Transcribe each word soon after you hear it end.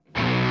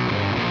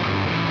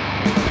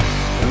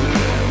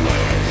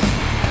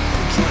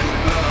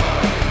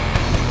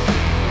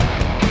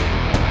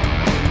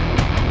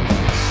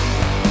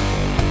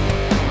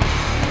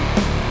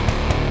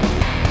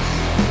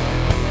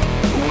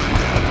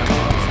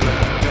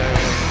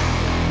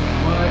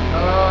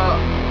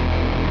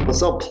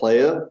What's up,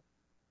 playa?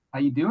 How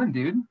you doing,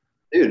 dude?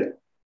 Dude,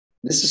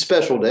 this is a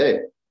special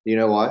day. You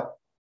know why?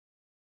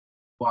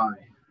 Why?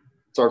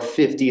 It's our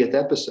 50th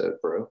episode,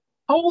 bro.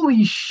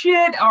 Holy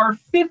shit, our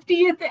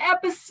 50th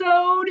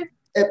episode?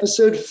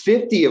 Episode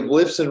 50 of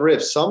Lifts and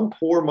Riffs. Some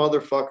poor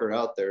motherfucker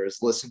out there has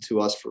listened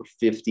to us for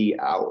 50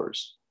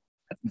 hours.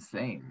 That's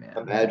insane, man.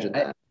 Imagine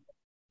that.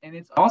 And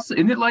it's also,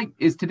 isn't it like,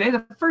 is today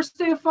the first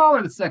day of fall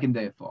or the second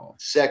day of fall?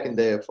 Second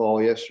day of fall.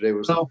 Yesterday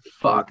was Oh, the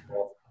first day of fuck.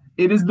 fall.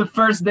 It is the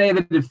first day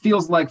that it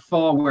feels like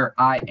fall where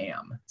I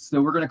am.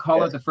 So we're going to call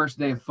Yes. it the first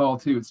day of fall,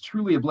 too. It's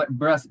truly a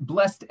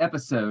blessed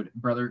episode,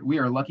 brother. We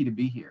are lucky to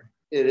be here.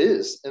 It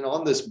is. And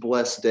on this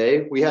blessed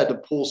day, we had to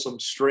pull some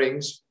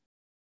strings.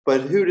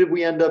 But who did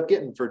we end up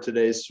getting for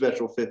today's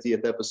special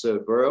 50th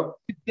episode, bro?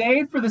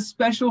 Today, for the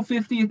special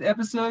 50th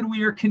episode,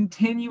 we are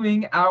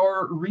continuing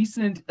our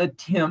recent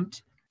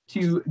attempt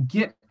to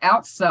get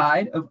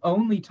outside of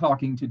only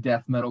talking to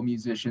death metal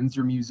musicians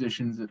or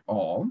musicians at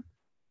all.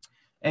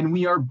 And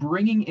we are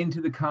bringing into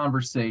the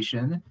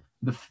conversation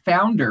the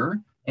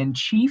founder and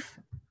chief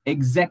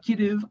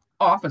executive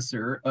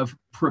officer of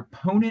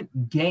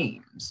Proponent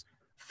Games,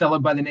 fellow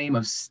by the name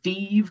of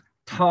Steve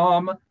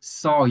Tom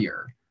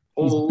Sawyer.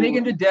 He's big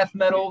into death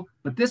metal,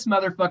 but this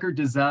motherfucker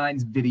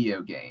designs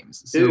video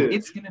games. So Dude.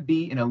 It's going to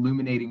be an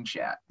illuminating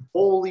chat.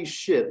 Holy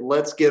shit.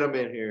 Let's get him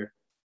in here.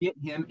 Get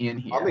him in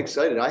here. I'm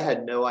excited. I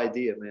had no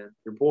idea, man.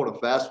 You're pulling a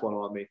fast one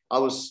on me. I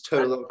was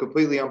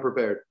completely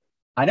unprepared.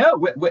 I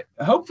know.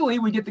 Hopefully,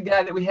 we get the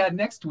guy that we had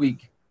next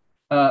week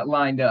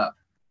lined up.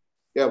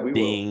 Yeah, we will.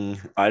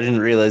 Ding. I didn't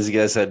realize you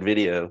guys had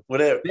video.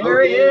 Whatever.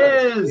 There he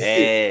is.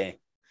 Hey.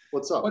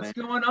 What's up, What's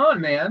man? going on,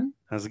 man?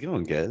 How's it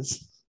going,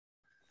 guys?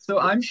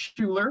 So I'm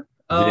Schuler.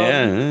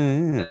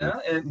 Yeah.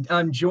 And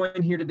I'm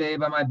joined here today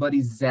by my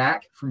buddy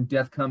Zach from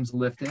Death Comes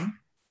Lifting.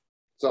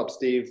 What's up,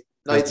 Steve?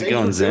 How's it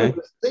going, Zach?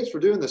 Thanks for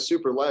doing this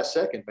super last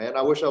second, man.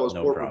 I wish I was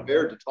No more problem.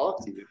 prepared to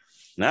talk to you.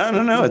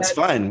 No. It's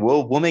fine.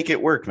 We'll make it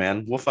work,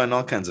 man. We'll find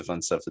all kinds of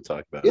fun stuff to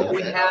talk about. Yeah,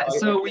 We man. had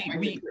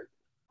we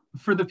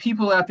for the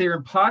people out there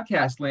in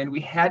podcast land,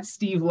 we had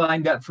Steve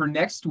lined up for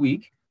next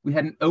week. We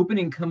had an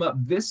opening come up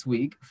this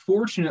week.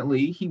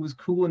 Fortunately, he was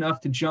cool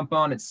enough to jump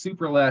on at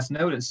super last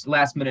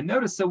minute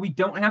notice, so we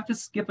don't have to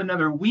skip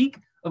another week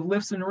of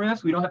lifts and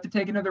riffs. We don't have to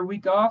take another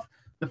week off.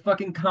 The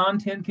fucking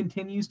content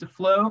continues to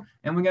flow,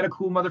 and we got a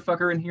cool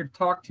motherfucker in here to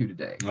talk to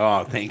today.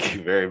 Oh, thank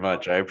you very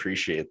much. I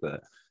appreciate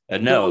that.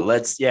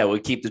 We'll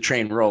keep the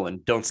train rolling.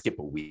 Don't skip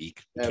a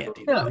week. You can't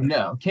do that.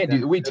 No, can't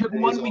do that. We took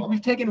 1 week.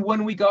 We've taken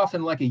 1 week off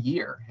in like a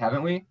year,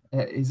 haven't we?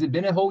 Has it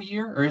been a whole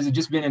year, or has it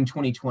just been in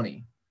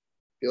 2020? I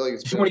feel like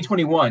it's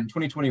 2021,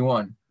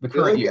 the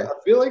current year.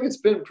 I feel like it's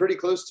been pretty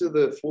close to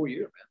the full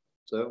year, man.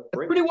 So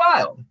That's pretty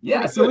wild.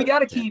 Yeah. So we got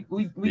to keep.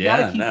 We got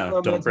to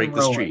keep. Don't break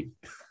the rolling. streak.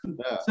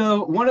 Yeah.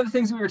 So one of the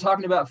things we were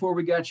talking about before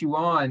we got you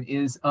on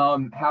is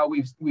how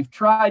we've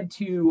tried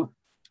to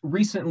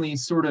recently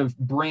sort of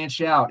branch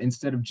out.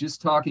 Instead of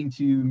just talking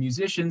to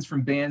musicians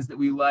from bands that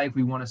we like,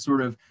 we want to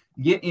sort of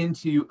get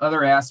into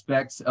other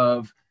aspects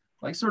of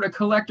like sort of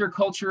collector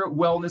culture,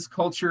 wellness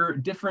culture,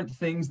 different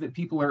things that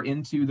people are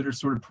into that are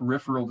sort of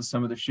peripheral to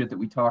some of the shit that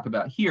we talk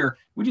about here,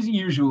 which is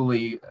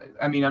usually,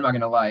 I mean, I'm not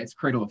going to lie, it's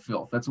cradle of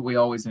filth. That's what we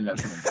always end up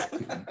coming back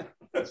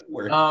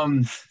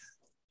to.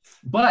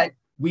 But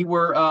we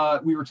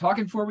were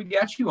talking before we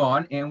got you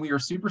on, and we are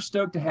super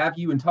stoked to have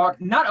you and talk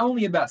not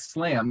only about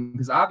slam,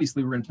 because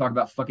obviously we're going to talk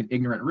about fucking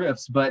ignorant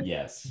riffs, but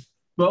Yes.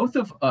 both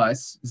of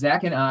us,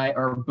 Zach and I,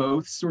 are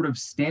both sort of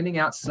standing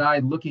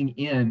outside looking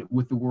in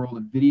with the world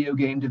of video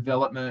game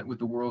development, with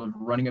the world of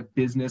running a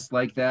business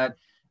like that.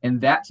 And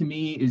that to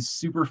me is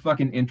super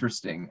fucking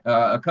interesting.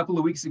 A couple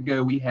of weeks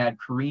ago, we had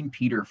Kareem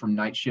Peter from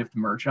Night Shift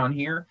Merch on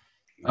here.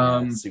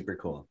 Super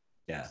cool.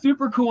 Yeah.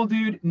 Super cool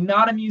dude,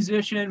 not a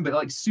musician, but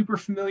like super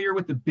familiar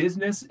with the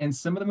business, and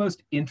some of the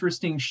most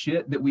interesting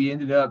shit that we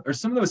ended up, or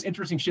some of the most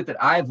interesting shit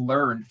that I've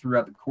learned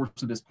throughout the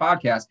course of this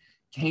podcast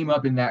came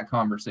up in that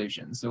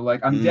conversation. So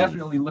like, I'm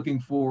definitely looking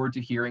forward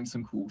to hearing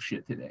some cool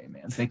shit today,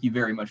 man. Thank you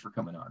very much for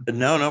coming on.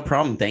 No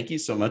problem. Thank you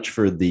so much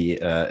for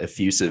the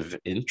effusive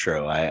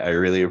intro. I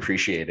really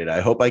appreciate it.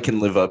 I hope I can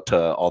live up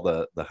to all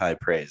the high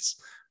praise.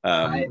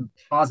 I am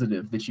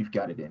positive that you've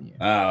got it in you.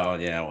 Oh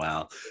yeah,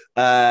 wow.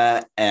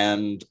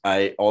 And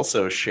I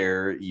also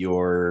share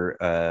your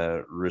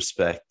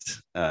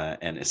respect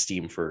and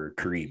esteem for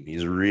Kareem.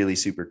 He's a really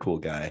super cool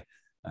guy.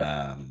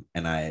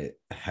 And I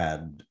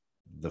had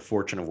the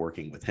fortune of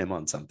working with him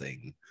on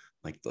something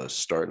like the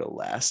start of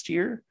last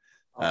year.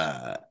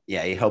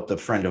 He helped a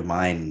friend of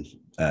mine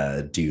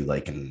do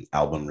like an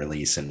album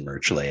release and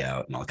merch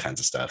layout and all kinds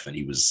of stuff, and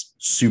he was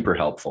super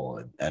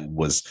helpful and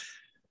was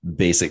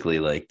basically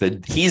like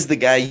he's the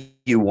guy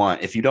you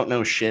want if you don't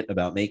know shit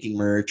about making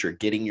merch or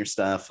getting your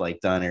stuff like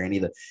done or any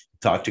of the.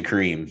 Talk to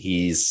Kareem.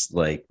 He's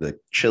like the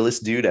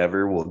chillest dude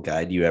ever, will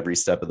guide you every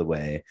step of the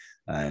way,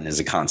 and is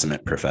a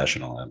consummate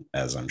professional,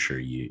 as I'm sure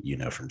you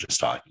know from just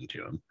talking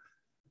to him.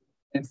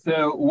 And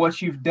so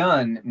what you've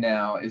done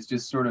now is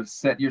just sort of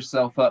set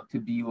yourself up to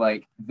be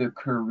like the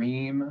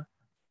Kareem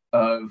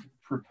of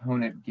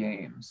Proponent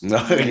Games. No,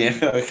 yeah,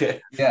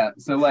 okay, Yeah.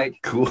 So like,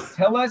 cool.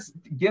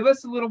 give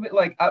us a little bit,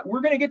 like,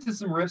 we're going to get to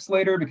some riffs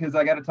later because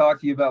I got to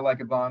talk to you about like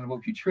Abominable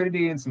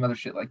Putridity and some other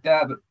shit like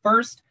that. But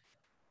first,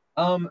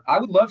 I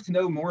would love to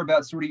know more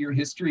about sort of your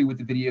history with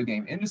the video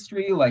game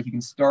industry. Like, you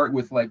can start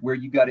with like where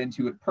you got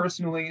into it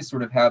personally,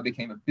 sort of how it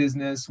became a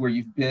business, where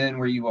you've been,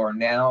 where you are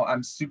now.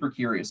 I'm super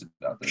curious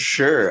about this.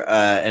 Sure.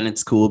 And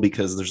it's cool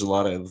because there's a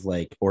lot of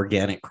like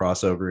organic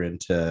crossover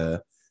into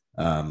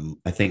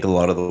I think a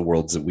lot of the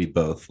worlds that we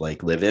both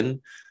like live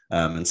in.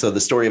 And so the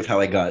story of how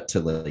I got to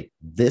like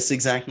this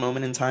exact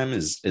moment in time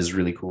is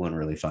really cool and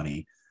really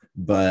funny.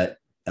 But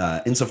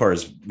insofar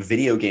as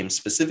video games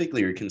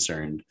specifically are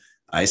concerned,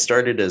 I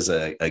started as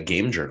a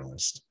game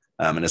journalist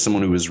and as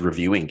someone who was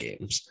reviewing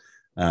games.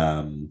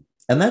 And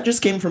that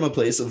just came from a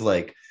place of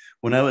like,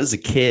 when I was a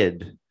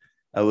kid,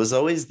 I was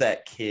always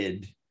that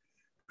kid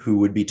who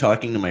would be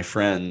talking to my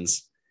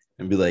friends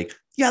and be like,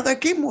 yeah,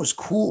 that game was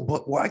cool,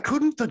 but why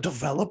couldn't the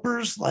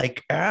developers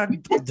like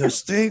add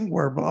this thing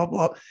where blah,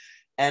 blah.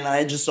 And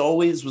I just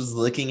always was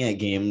looking at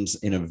games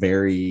in a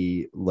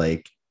very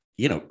like,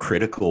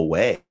 critical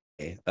way.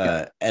 And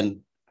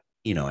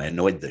I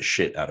annoyed the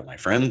shit out of my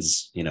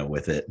friends,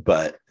 with it,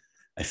 but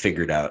I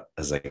figured out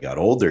as I got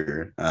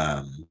older,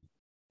 and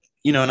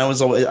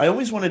I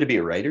always wanted to be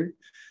a writer.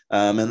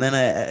 And then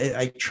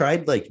I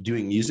tried like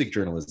doing music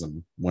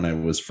journalism when I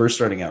was first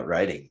starting out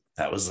writing.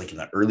 That was like in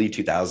the early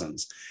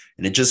 2000s.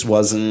 And it just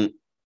wasn't,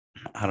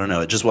 I don't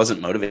know, it just wasn't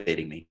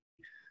motivating me.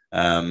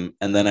 And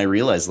then I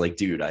realized like,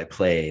 dude, I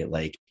play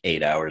like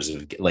 8 hours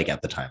of, like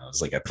at the time I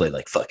was like, I play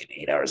like fucking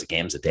 8 hours of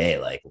games a day.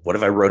 Like, what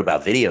if I wrote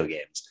about video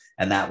games?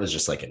 And that was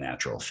just like a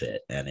natural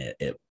fit. And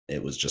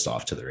it was just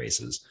off to the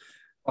races.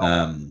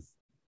 And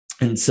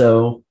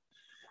so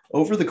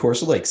over the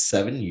course of like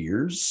 7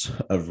 years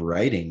of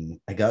writing,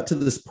 I got to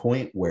this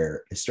point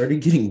where I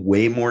started getting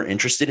way more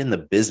interested in the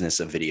business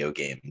of video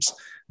games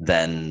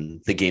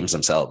than the games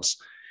themselves.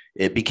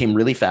 It became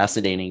really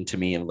fascinating to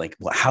me. And like,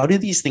 well, how do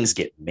these things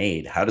get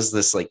made? How does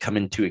this like come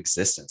into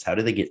existence? How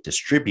do they get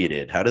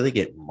distributed? How do they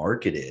get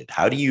marketed?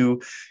 How do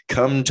you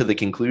come to the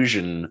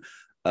conclusion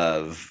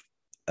of,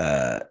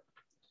 and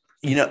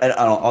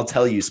I'll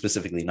tell you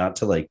specifically, not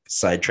to like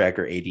sidetrack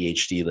or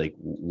ADHD like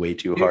way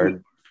too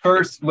hard.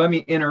 First, let me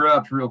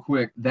interrupt real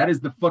quick. That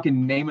is the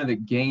fucking name of the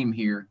game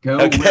here. Go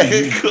okay,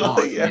 where you cool.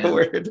 want. Yeah,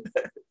 word.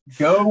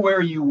 Go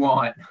where you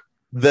want.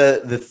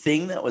 The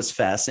thing that was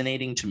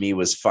fascinating to me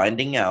was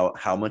finding out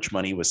how much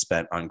money was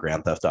spent on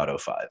Grand Theft Auto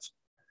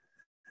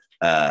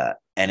 5.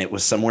 And it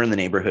was somewhere in the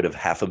neighborhood of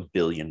 $500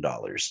 million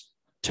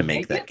to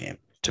make that game.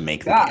 To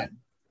make the game.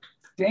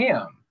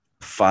 Damn.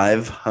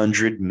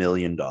 $500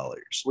 million.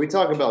 We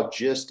talk about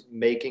just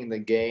making the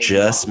game,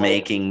 just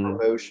making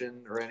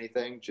promotion or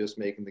anything, just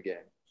making the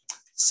game.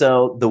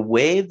 So the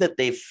way that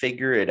they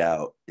figure it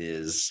out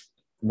is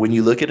when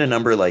you look at a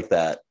number like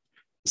that,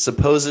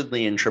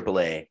 supposedly in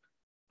AAA,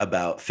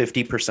 about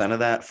 50% of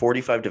that,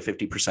 45 to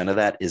 50% of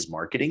that is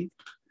marketing.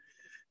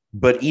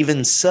 But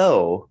even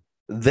so,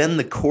 then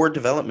the core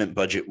development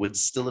budget would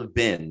still have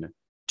been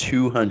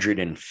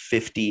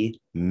 $250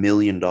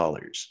 million.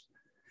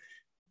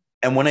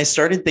 And when I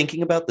started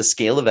thinking about the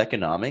scale of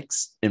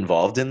economics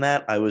involved in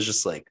that, I was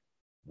just like,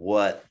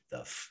 what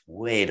the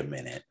wait a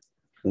minute,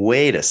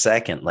 wait a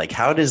second. Like,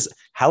 how does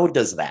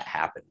that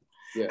happen?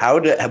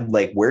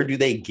 Yeah. Where do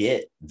they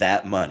get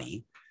that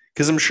money?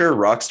 Because I'm sure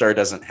Rockstar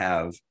doesn't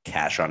have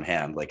cash on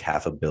hand, like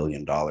 $500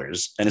 million.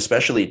 And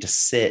especially to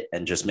sit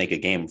and just make a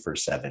game for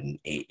 7-8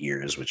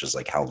 years, which is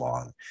like how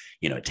long,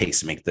 it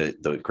takes to make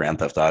the Grand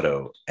Theft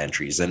Auto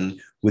entries.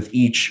 And with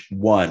each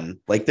one,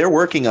 like they're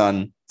working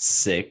on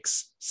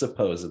 6,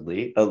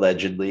 supposedly,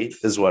 allegedly,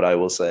 is what I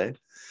will say.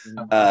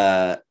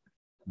 But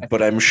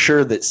I'm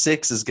sure that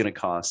 6 is going to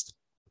cost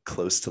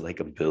close to like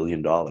 $1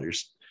 billion,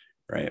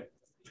 right?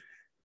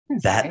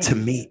 That to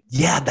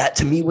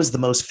me was the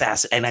most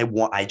fascinating.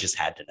 And I just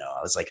had to know.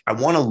 I was like, I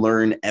want to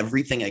learn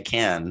everything I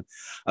can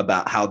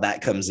about how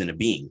that comes into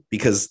being,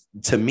 because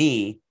to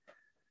me,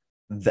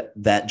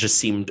 that just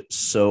seemed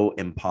so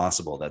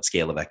impossible, that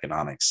scale of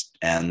economics.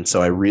 And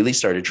so I really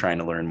started trying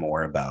to learn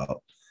more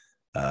about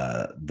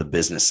the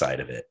business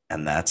side of it.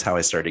 And that's how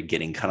I started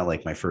getting kind of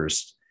like my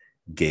first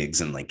gigs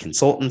in like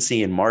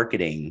consultancy and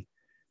marketing,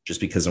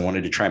 just because I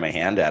wanted to try my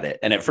hand at it.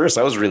 And at first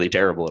I was really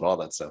terrible at all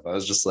that stuff. I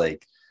was just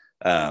like,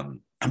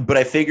 but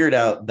I figured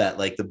out that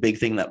like the big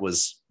thing that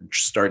was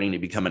starting to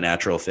become a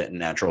natural fit and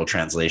natural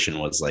translation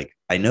was like,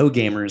 I know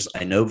gamers,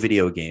 I know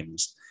video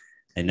games,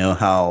 I know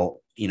how,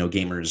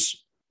 gamers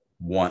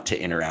want to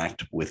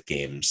interact with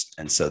games.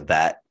 And so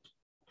that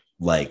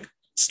like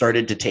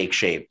started to take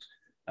shape.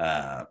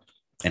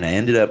 And I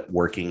ended up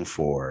working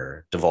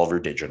for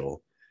Devolver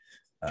Digital.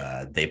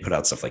 They put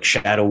out stuff like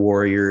Shadow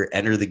Warrior,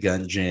 Enter the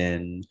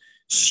Gungeon,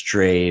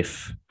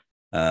 Strafe,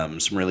 some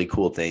really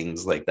cool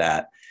things like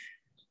that.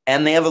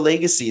 And they have a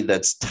legacy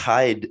that's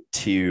tied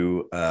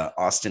to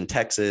Austin,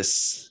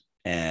 Texas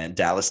and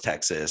Dallas,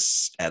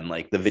 Texas, and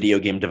like the video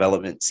game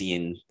development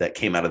scene that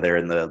came out of there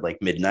in the like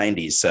mid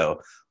 90s.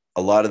 So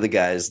a lot of the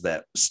guys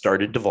that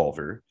started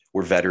Devolver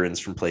were veterans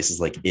from places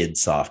like id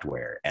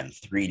Software and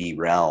 3D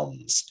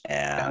Realms.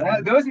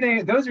 And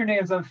those are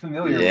names I'm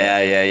familiar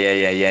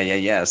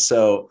with. Yeah.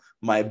 So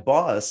my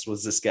boss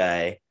was this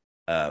guy,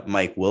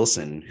 Mike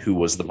Wilson, who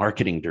was the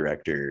marketing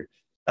director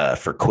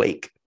for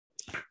Quake,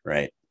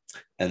 right?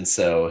 And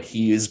so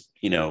he is,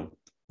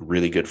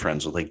 really good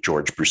friends with like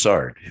George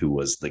Broussard, who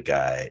was the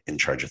guy in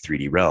charge of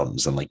 3D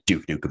Realms and like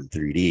Duke Nukem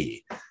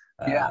 3D.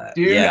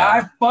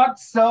 I fucked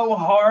so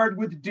hard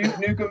with Duke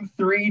Nukem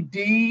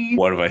 3D.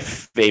 One of my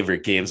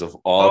favorite games of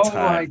all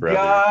time, brother.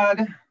 Oh my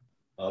God.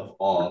 Of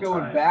all We're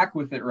going back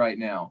with it right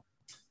now.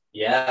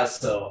 Yeah,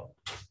 so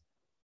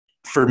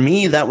for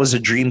me, that was a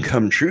dream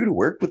come true to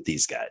work with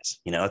these guys.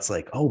 It's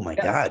like, oh my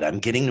God, I'm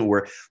getting to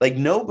work. Like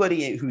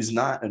nobody who's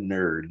not a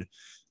nerd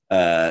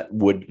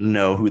would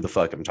know who the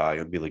fuck I'm talking.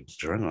 Would be like,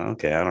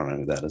 okay, I don't know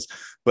who that is.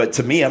 But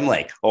to me, I'm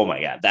like, oh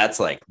my God, that's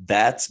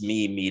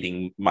me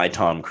meeting my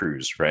Tom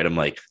Cruise, right? I'm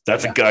like,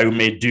 that's a guy who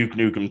made Duke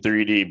Nukem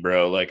 3D,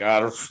 bro. Like, I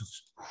don't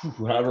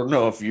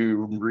know if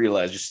you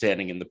realize you're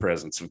standing in the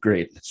presence of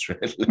greatness,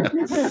 right?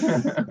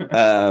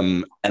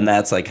 And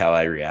that's like how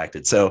I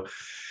reacted. So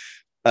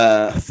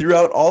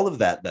throughout all of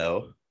that,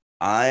 though,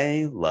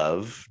 I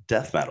love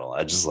death metal.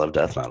 I just love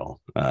death metal.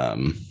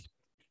 And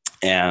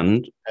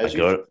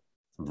I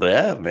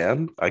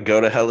go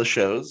to hella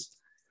shows,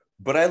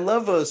 but I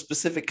love a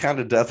specific kind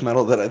of death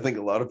metal that I think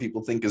a lot of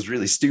people think is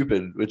really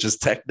stupid, which is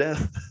tech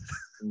death.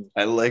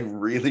 I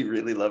really,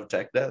 really love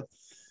tech death.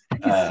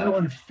 It's so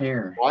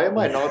unfair. Why am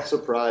I not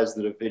surprised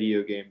that a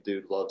video game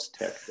dude loves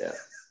tech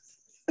death?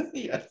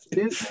 I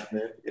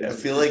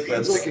feel like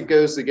it's like it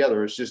goes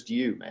together. It's just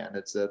you, man.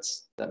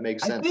 That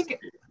makes sense.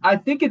 I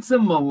think it's a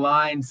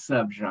maligned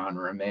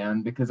subgenre,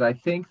 man, because I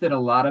think that a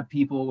lot of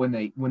people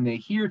when they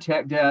hear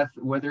tech death,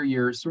 whether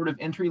you're sort of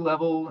entry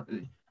level,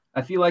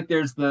 I feel like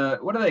there's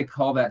what do they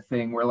call that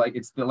thing where like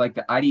it's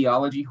the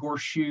ideology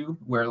horseshoe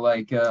where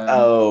like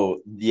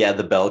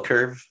the bell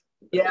curve.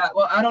 Yeah,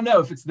 well, I don't know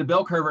if it's the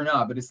bell curve or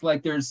not, but it's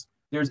like there's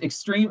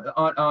extreme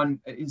on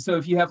so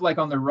if you have like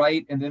on the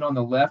right and then on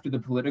the left of the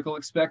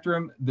political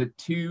spectrum, the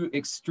two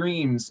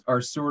extremes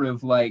are sort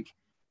of like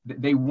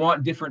they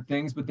want different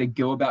things, but they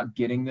go about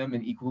getting them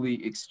in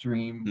equally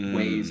extreme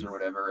ways or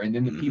whatever. And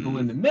then the people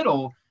in the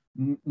middle,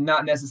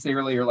 not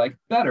necessarily are like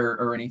better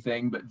or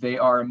anything, but they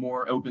are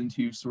more open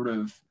to sort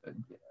of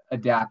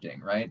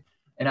adapting, right?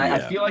 And I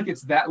feel like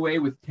it's that way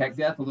with tech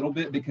death a little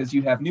bit because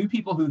you have new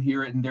people who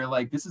hear it and they're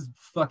like, this is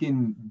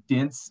fucking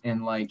dense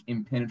and like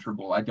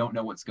impenetrable. I don't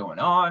know what's going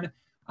on.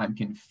 I'm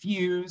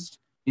confused.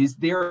 Is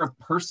there a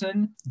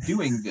person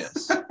doing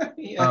this?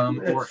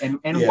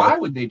 Why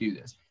would they do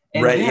this?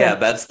 And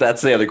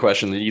that's the other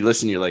question. You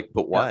listen, you're like,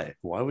 but why?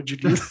 Why would you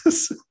do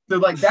this? So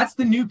like that's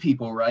the new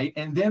people, right?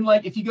 And then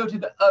like if you go to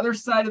the other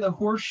side of the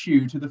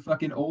horseshoe to the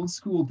fucking old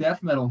school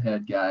death metal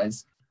head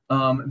guys,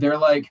 they're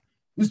like,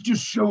 this is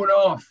just showing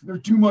off.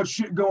 There's too much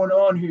shit going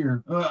on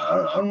here.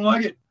 I don't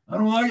like it.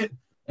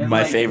 And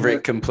my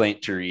favorite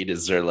complaint to read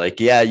is they're like,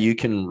 yeah, you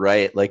can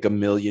write like a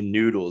million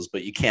noodles,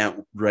 but you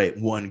can't write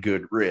one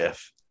good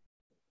riff.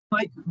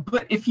 Like,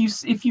 but if you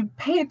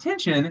pay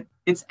attention,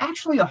 it's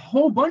actually a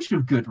whole bunch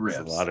of good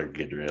riffs. It's a lot of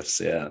good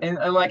riffs, yeah. And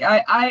like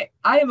I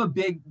am a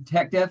big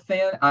tech death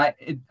fan.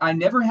 I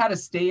never had a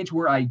stage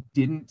where I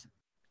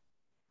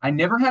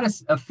never had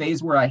a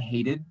phase where I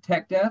hated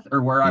tech death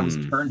or where I was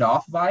turned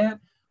off by it.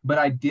 But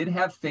I did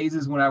have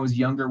phases when I was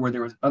younger where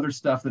there was other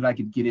stuff that I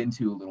could get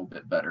into a little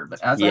bit better.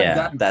 But as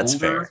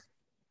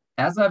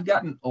I've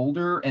gotten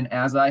older and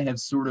as I have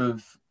sort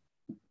of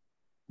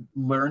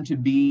learned to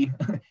be,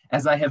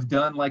 as I have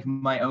done like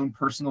my own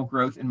personal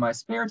growth in my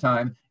spare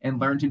time and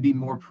learned to be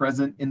more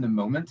present in the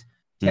moment,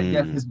 tech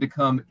death has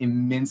become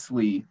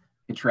immensely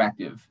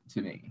attractive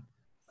to me.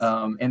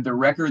 And the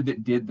record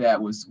that did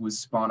that was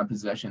Spawn of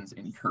Possessions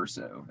in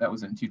Curso. That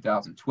was in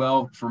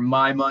 2012. For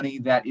my money,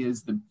 that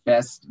is the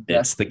best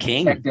it's the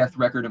king tech death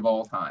record of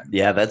all time.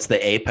 Yeah, that's the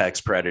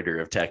apex predator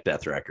of tech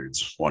death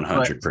records.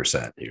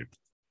 100%, dude.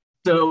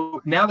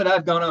 So now that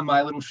I've gone on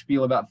my little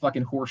spiel about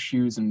fucking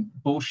horseshoes and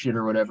bullshit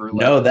or whatever.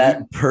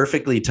 That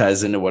perfectly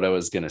ties into what I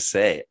was going to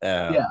say.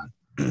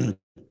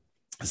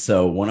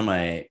 So one of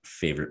my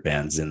favorite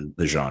bands in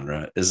the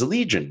genre is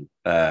Allegiant.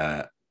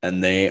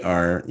 And they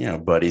are,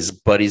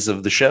 buddies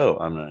of the show.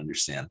 I'm gonna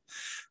understand.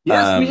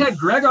 Yes, we had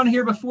Greg on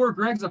here before.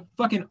 Greg's a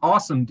fucking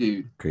awesome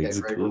dude. Greg's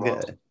a cool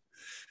guy.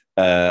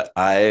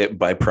 I,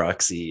 by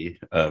proxy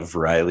of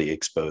Riley,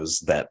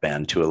 exposed that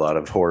band to a lot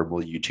of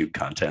horrible YouTube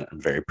content.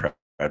 I'm very proud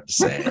to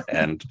say.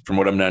 And from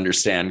what I'm to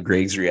understand,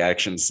 Greg's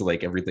reactions to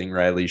like everything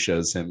Riley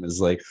shows him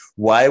is like,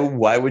 why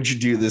would you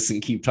do this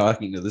and keep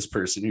talking to this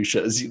person who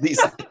shows you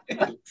these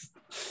things?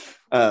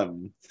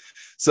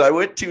 So I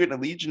went to an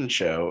Allegiant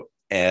show.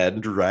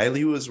 And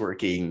Riley was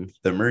working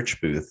the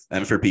merch booth.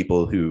 And for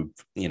people who,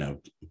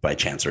 by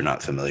chance are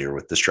not familiar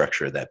with the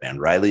structure of that band,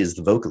 Riley is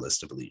the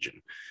vocalist of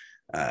Allegiant.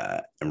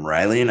 And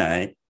Riley and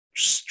I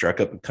struck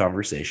up a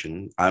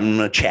conversation. I'm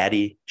a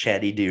chatty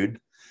dude.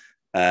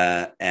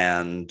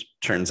 And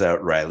turns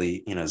out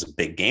Riley, is a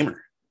big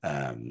gamer.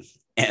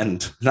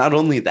 And not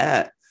only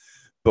that,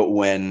 but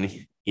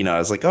when I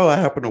was like, oh, I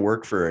happen to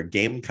work for a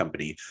game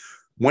company.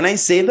 When I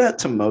say that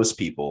to most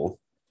people,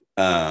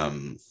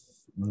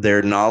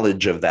 their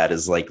knowledge of that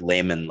is like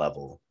layman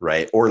level,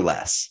 right? Or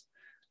less.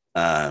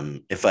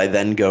 If I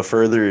then go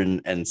further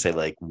and say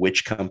like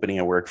which company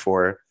I work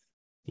for,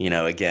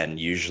 again,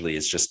 usually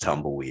it's just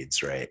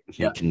tumbleweeds, right?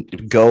 Yeah. You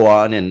can go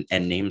on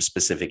and name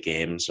specific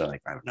games. So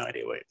like, I have no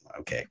idea. Wait,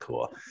 okay,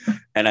 cool.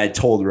 And I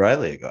told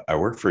Riley, I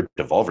work for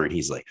Devolver, and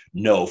he's like,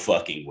 no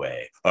fucking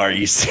way. Are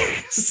you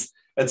serious?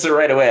 And so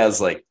right away I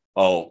was like,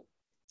 oh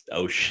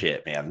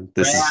shit, man.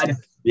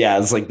 I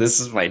was like, this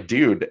is my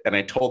dude. And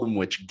I told him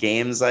which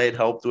games I had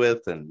helped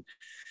with, and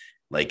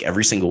like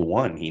every single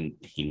one, he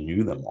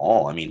knew them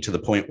all. I mean, to the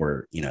point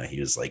where, he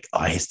was like,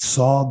 I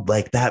saw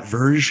like that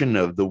version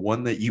of the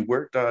one that you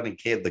worked on and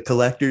the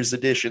collector's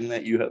edition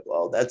that you have.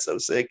 Oh, that's so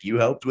sick. You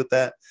helped with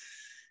that.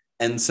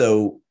 And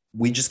so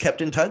we just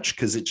kept in touch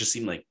because it just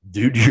seemed like,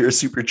 dude, you're a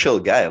super chill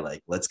guy.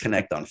 Like, let's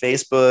connect on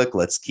Facebook.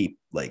 Let's keep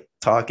like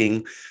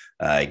talking.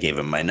 I gave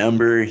him my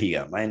number. He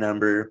got my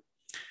number.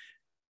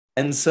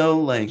 And so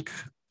like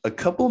a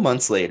couple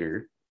months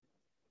later,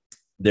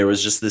 there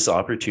was just this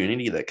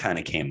opportunity that kind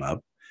of came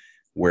up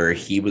where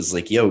he was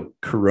like, yo,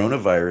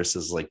 coronavirus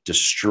has like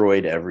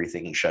destroyed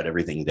everything, shut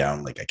everything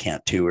down. Like I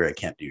can't tour, I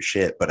can't do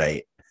shit, but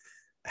I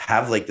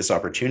have like this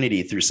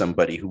opportunity through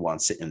somebody who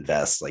wants to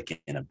invest like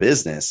in a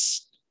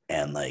business,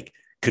 and like,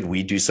 could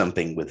we do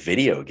something with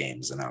video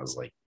games? And I was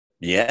like,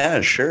 yeah,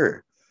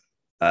 sure.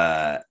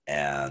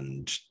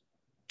 And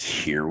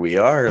here we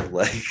are.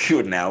 Like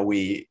now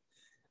we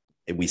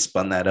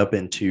spun that up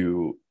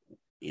into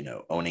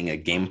owning a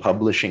game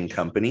publishing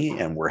company,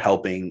 and we're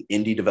helping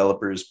indie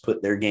developers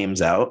put their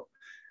games out.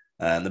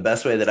 And the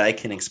best way that I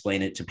can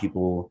explain it to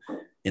people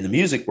in the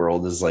music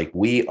world is like,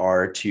 we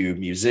are to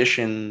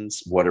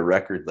musicians what a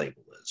record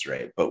label is,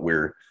 right? But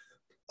we're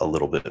a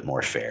little bit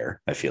more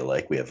fair. I feel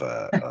like we have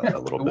a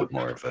little bit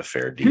more of a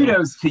fair deal.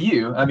 Kudos to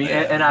you. I mean,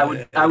 and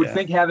I would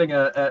think having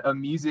a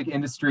music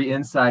industry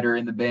insider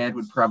in the band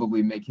would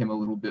probably make him a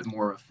little bit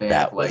more of a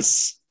fan of like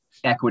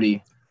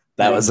equity.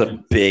 That was a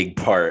big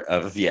part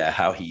of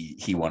how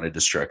he wanted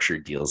to structure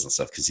deals and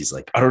stuff, because he's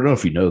like, I don't know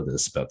if you know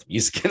this about the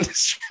music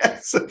industry.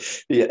 So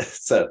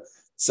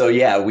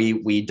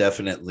we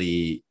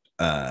definitely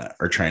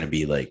are trying to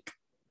be like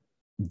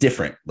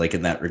different, like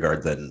in that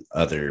regard, than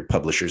other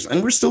publishers,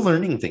 and we're still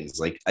learning things.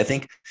 Like I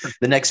think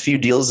the next few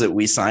deals that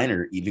we sign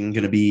are even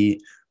going to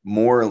be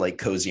more like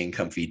cozy and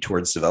comfy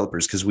towards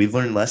developers, because we've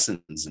learned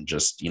lessons, and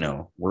just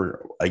we're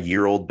a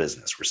year-old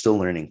business. We're still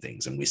learning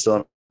things, and we still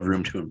have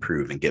room to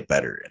improve and get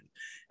better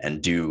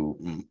and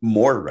do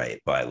more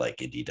right by like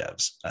indie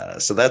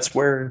devs. So that's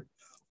where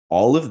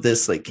all of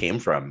this like came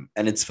from.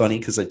 And it's funny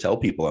because I tell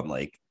people, I'm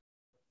like,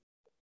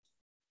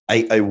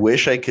 I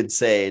wish I could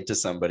say to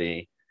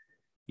somebody,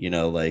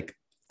 like,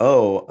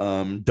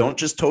 don't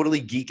just totally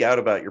geek out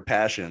about your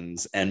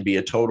passions and be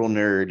a total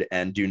nerd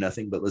and do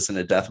nothing but listen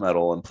to death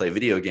metal and play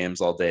video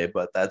games all day.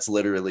 But that's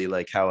literally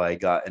like how I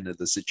got into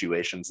the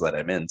situations that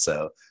I'm in.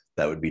 So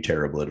that would be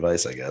terrible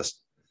advice, I guess.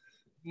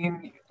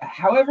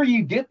 However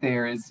you get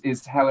there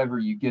is however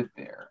you get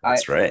there.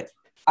 That's right.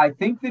 I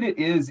think that it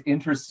is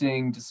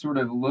interesting to sort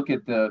of look at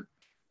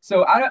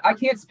so I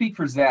can't speak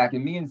for Zach,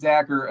 and me and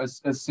Zach are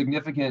a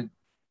significant,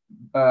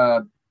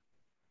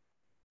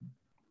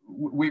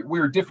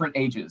 we're different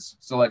ages.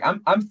 So like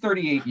I'm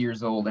 38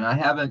 years old, and I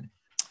haven't.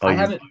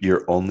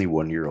 You're only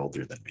 1 year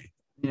older than me.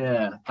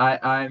 Yeah,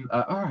 I'm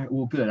all right.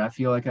 Well, good. I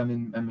feel like I'm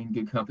in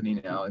good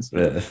company now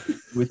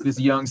with this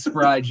young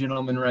spry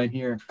gentleman right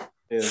here.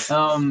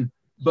 Yeah.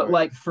 But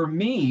like for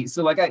me,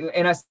 so like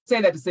I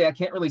say that to say I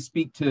can't really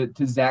speak to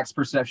Zach's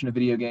perception of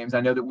video games. I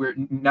know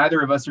that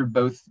neither of us are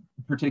both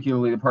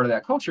particularly a part of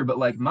that culture, but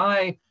like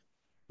my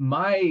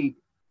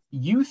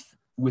youth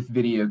with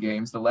video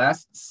games, the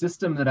last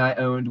system that I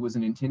owned was a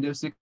Nintendo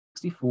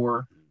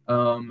 64.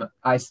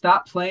 I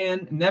stopped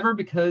playing, never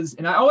because,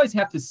 and I always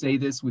have to say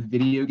this with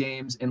video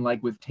games and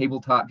like with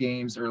tabletop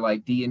games or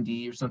like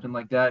D&D or something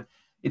like that,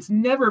 it's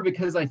never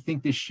because I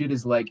think this shit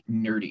is like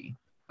nerdy.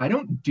 I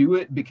don't do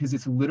it because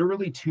it's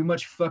literally too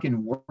much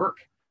fucking work.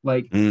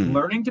 Like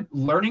learning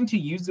to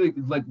use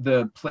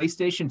the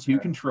PlayStation 2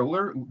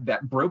 controller,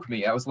 that broke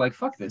me. I was like,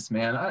 fuck this,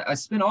 man. I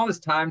spent all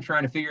this time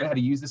trying to figure out how to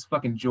use this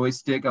fucking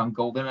joystick on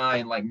GoldenEye,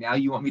 and like now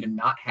you want me to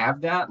not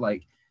have that?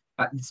 Like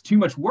it's too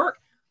much work.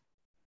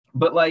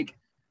 But like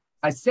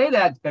I say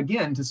that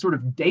again to sort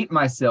of date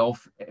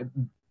myself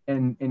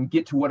and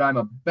get to what I'm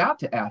about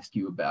to ask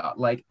you about.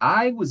 Like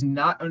I was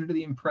not under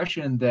the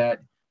impression that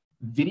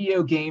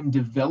video game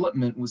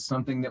development was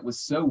something that was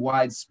so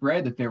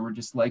widespread that there were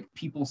just like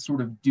people sort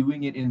of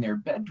doing it in their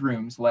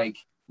bedrooms, like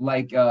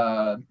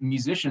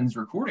musicians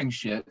recording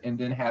shit and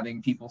then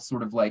having people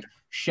sort of like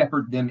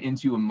shepherd them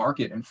into a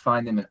market and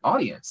find them an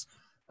audience.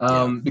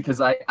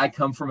 Because I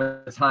come from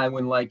a time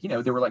when like,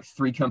 there were like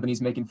 3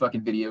 companies making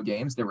fucking video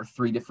games. There were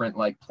 3 different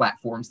like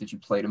platforms that you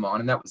played them on,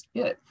 and that was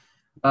it.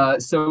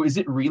 So is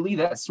it really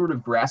that sort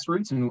of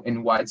grassroots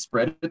and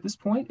widespread at this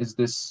point? Is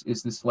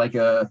this like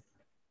a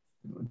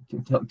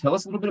Tell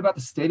us a little bit about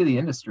the state of the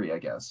industry, I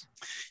guess.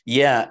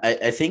 Yeah,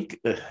 I think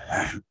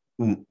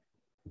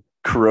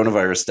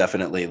coronavirus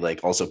definitely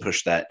like also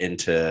pushed that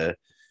into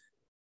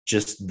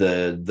just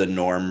the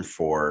norm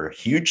for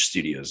huge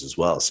studios as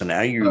well. So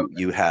now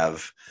you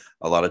have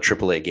a lot of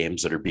AAA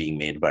games that are being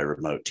made by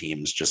remote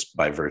teams just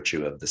by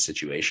virtue of the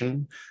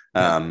situation.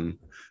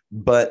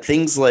 But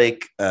things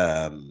like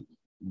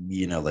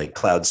like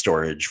cloud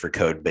storage for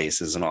code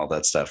bases and all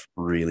that stuff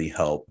really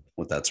help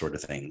with that sort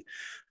of thing.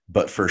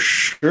 But for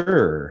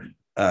sure,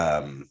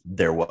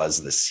 there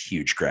was this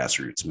huge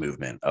grassroots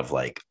movement of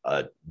like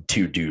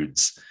two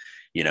dudes,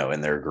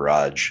 in their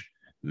garage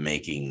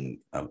making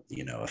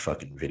a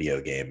fucking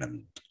video game,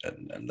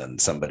 and then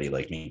somebody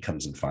like me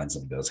comes and finds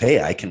them and goes,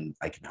 hey, I can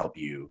help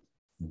you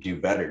do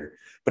better.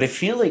 But I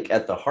feel like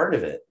at the heart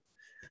of it,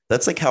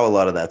 that's like how a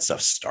lot of that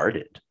stuff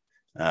started.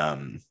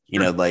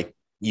 Like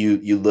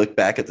you look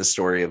back at the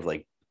story of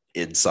like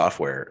id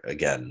Software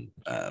again,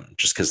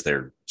 just because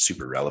they're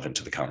super relevant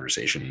to the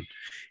conversation.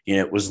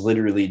 It was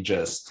literally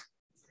just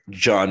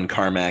John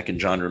Carmack and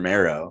John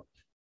Romero,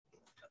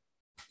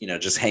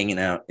 just hanging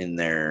out in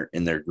their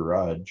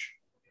garage,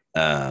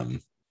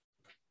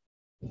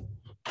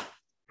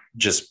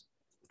 just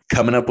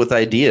coming up with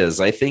ideas.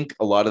 I think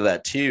a lot of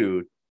that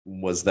too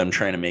was them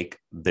trying to make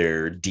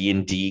their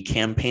D&D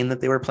campaign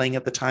that they were playing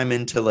at the time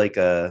into like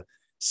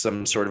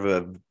some sort of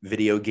a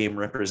video game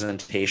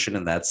representation,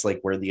 and that's like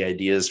where the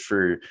ideas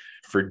for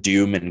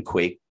Doom and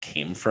Quake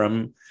came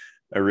from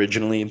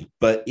originally.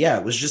 But yeah,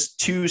 it was just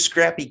two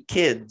scrappy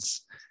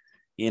kids,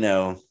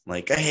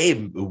 like,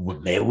 hey,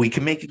 maybe we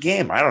can make a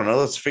game. I don't know,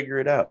 let's figure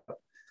it out.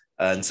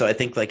 And so I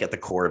think like at the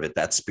core of it,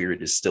 that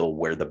spirit is still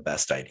where the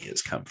best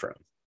ideas come from.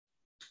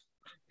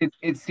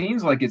 It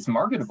seems like it's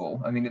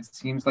marketable. I mean, it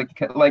seems like,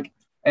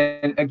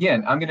 and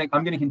again, I'm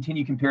gonna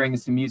continue comparing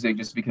this to music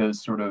just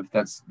because sort of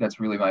that's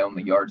really my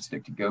only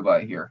yardstick to go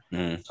by here.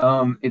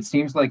 It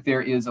seems like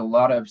there is a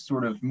lot of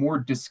sort of more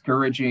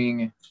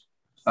discouraging,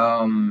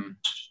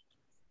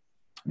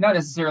 not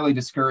necessarily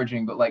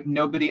discouraging, but like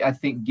nobody I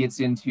think gets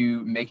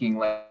into making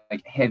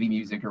like heavy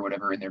music or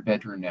whatever in their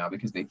bedroom now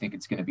because they think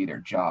it's going to be their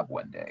job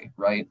one day,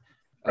 right?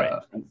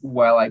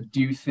 While I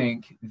do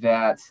think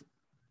that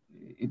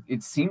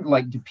it seemed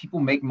like, do people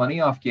make money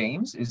off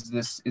games? Is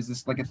this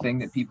like a thing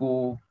that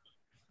people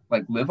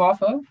like live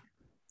off of?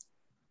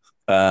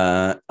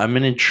 I'm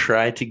going to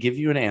try to give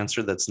you an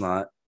answer that's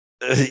not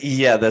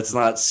that's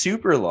not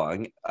super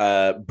long.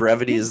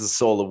 Brevity is the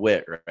soul of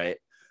wit, right?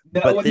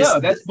 No,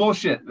 that's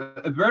bullshit.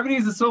 Brevity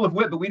is the soul of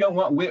wit, but we don't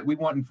want wit, we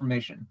want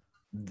information.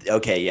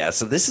 Okay, yeah.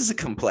 So this is a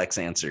complex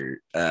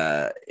answer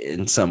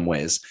in some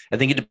ways. I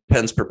think it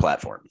depends per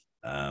platform.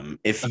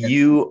 If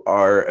you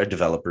are a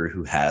developer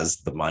who has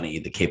the money,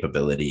 the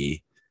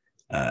capability,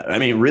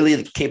 really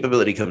the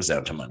capability comes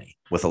down to money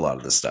with a lot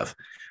of this stuff.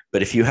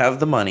 But if you have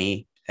the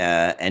money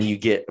and you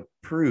get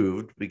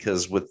approved,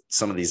 because with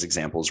some of these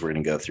examples we're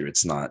going to go through,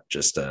 it's not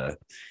just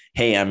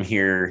hey, I'm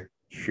here,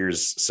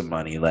 here's some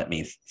money, let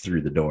me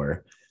through the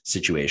door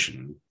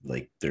situation.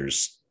 Like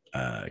there's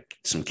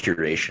some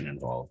curation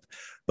involved.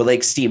 But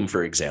like Steam,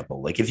 for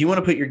example, like if you want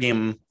to put your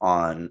game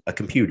on a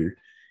computer,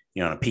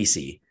 on a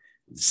PC,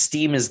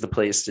 Steam is the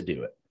place to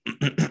do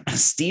it.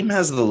 Steam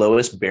has the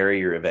lowest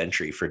barrier of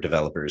entry for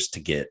developers to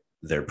get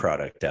their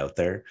product out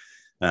there.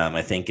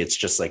 I think it's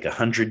just like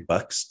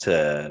 $100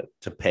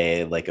 to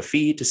pay like a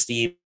fee to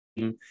Steam.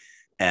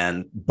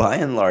 And by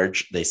and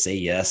large, they say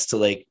yes to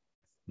like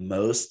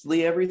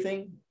mostly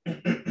everything.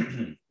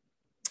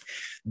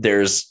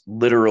 There's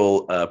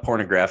literal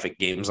pornographic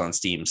games on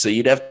Steam. So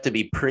you'd have to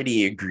be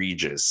pretty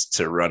egregious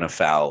to run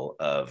afoul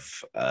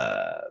of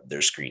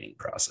their screening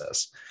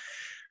process.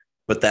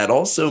 But that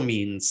also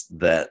means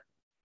that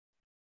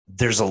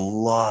there's a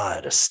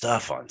lot of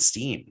stuff on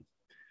Steam,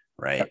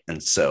 right?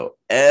 And so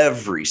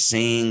every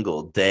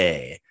single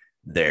day,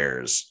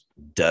 there's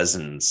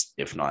dozens,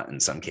 if not in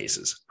some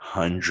cases,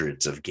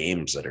 hundreds of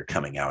games that are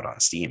coming out on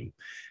Steam.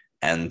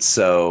 And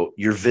so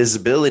your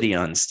visibility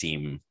on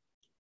Steam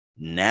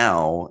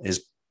now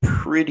is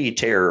pretty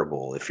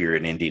terrible if you're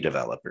an indie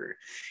developer.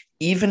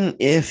 Even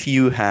if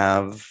you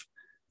have,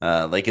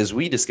 like as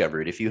we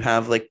discovered, if you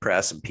have like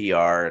press and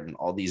PR and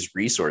all these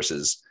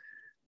resources,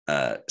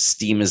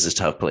 Steam is a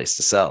tough place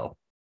to sell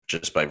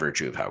just by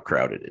virtue of how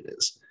crowded it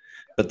is.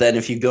 But then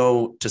if you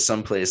go to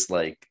some place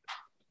like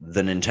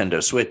the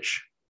Nintendo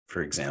Switch,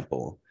 for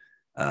example,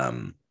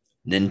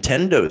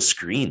 Nintendo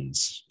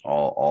screens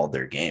all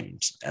their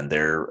games, and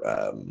their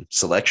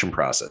selection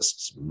process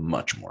is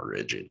much more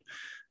rigid.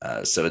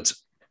 So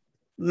it's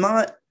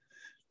not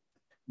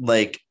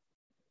like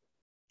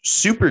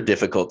super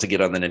difficult to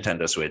get on the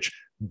Nintendo Switch,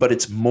 but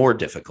it's more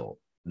difficult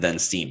than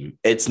Steam.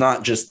 It's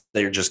not just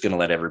they're just going to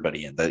let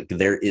everybody in.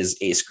 There is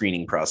a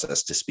screening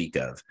process to speak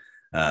of,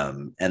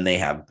 and they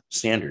have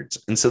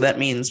standards. And so that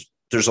means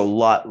there's a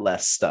lot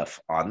less stuff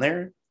on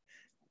there.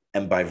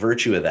 And by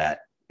virtue of that,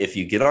 if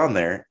you get on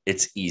there,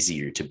 it's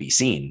easier to be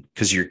seen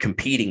because you're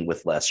competing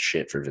with less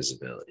shit for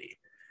visibility.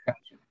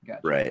 Gotcha.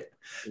 Right.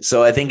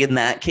 So I think in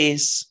that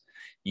case,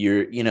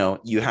 you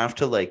have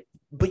to like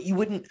but you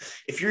wouldn't,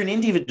 if you're an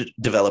indie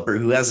developer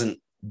who hasn't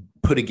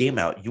put a game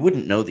out, you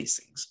wouldn't know these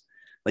things.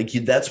 Like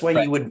that's why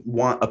you would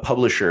want a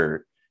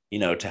publisher,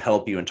 to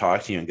help you and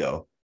talk to you and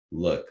go,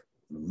 look,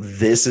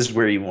 this is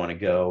where you want to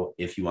go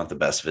if you want the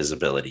best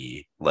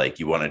visibility. Like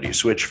you want to do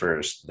Switch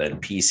first, then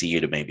PC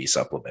to maybe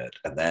supplement,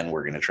 and then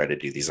we're going to try to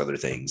do these other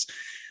things.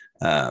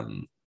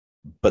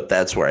 But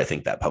that's where I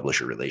think that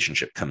publisher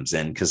relationship comes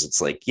in, because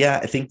it's like,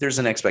 I think there's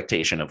an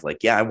expectation of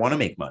like, I want to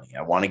make money.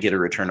 I want to get a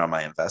return on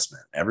my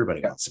investment.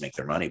 Everybody wants to make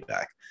their money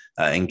back.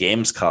 And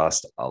games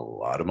cost a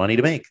lot of money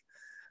to make,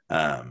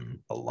 a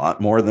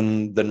lot more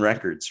than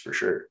records for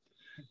sure.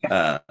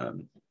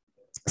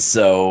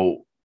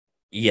 So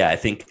I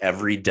think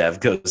every dev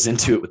goes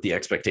into it with the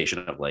expectation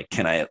of like,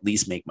 can I at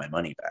least make my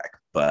money back?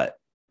 But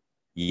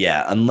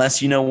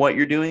unless you know what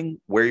you're doing,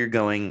 where you're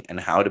going, and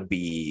how to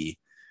be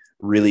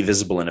really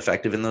visible and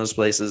effective in those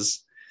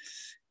places,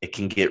 it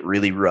can get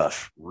really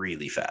rough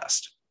really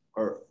fast.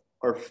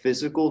 Are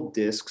physical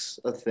discs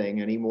a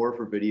thing anymore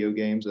for video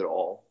games at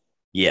all?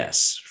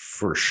 Yes,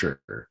 for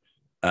sure.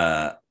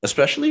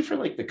 Especially for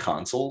like the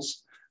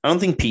consoles. I don't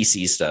think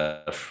PC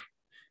stuff,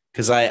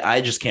 because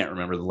I just can't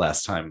remember the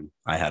last time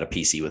I had a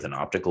PC with an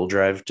optical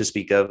drive to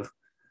speak of.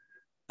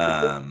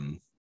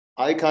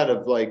 I kind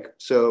of like,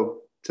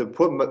 so to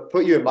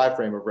put you in my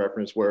frame of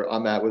reference where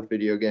I'm at with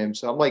video games,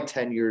 so I'm like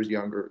 10 years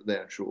younger than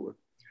Schuler.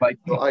 Like,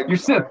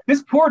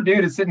 this poor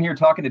dude is sitting here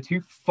talking to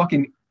two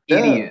fucking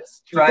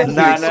idiots trying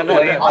to explain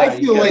I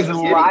feel like his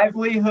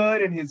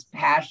livelihood and his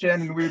passion,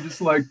 and we were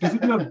just like, does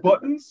it have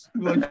buttons?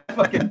 Like,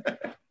 fucking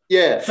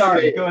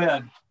sorry, go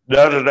ahead.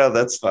 No,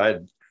 that's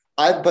fine.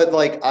 But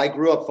I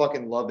grew up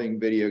fucking loving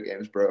video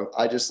games, bro.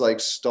 I just like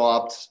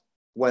stopped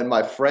when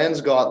my friends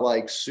got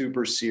like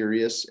super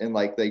serious and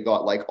like they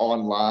got like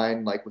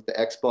online, like with the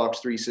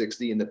Xbox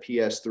 360 and the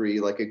PS3,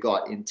 like it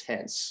got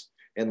intense.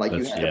 And like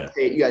you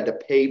had to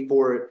pay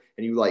for it,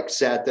 and you like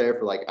sat there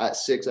for like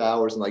 6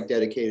 hours and like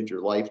dedicated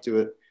your life to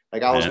it.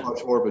 Like I was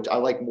much more, but I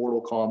like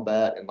Mortal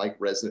Kombat and like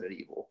Resident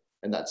Evil,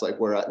 and that's like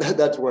where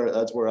that's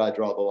where I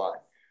draw the line.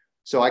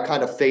 So I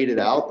kind of faded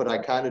out, but I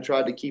kind of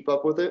tried to keep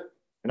up with it.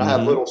 And I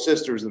have little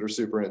sisters that are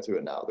super into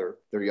it now.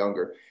 They're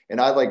younger, and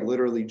I like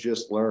literally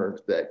just learned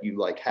that you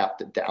like have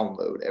to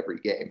download every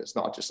game. It's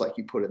not just like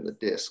you put in the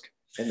disc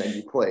and then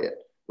you play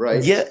it,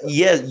 right?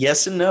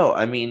 Yes and no.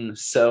 I mean,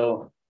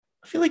 so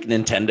I feel like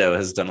Nintendo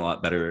has done a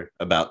lot better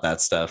about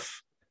that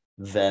stuff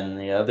than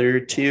the other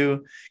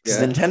two, because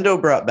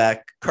Nintendo brought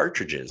back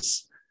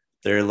cartridges.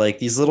 They're like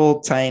these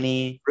little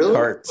tiny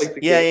carts. Like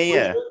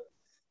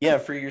yeah,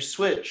 for your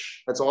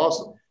Switch. That's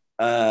awesome.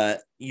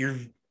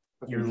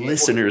 Your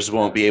listeners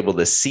won't be able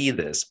to see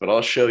this, but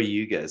I'll show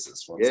you guys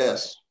this one.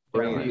 Yes. I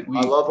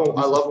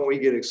love when we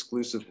get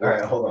exclusive. All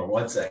right, hold on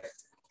one sec.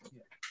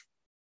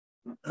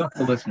 Fuck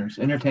the listeners.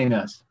 Entertain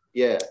us.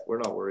 Yeah, we're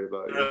not worried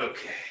about it.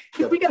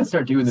 Okay. We got to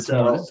start doing this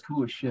more. This is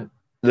cool as shit.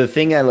 The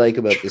thing I like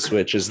about the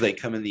Switch is they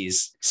come in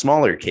these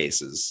smaller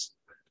cases.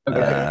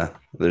 Okay.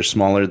 They're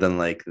smaller than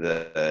like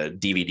the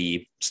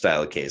DVD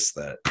style case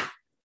that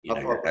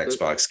your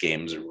Xbox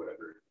games or whatever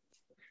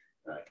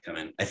come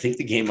in. I think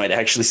the game might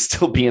actually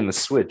still be in the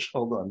Switch.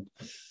 Hold on.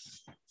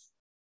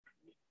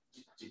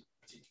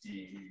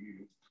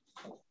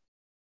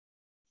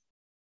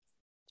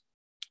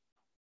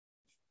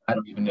 I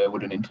don't even know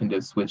what a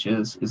Nintendo Switch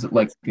is. Is it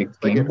like a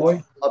Game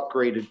Boy?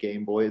 Upgraded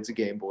Game Boy. It's a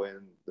Game Boy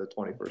in the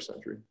 21st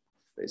century,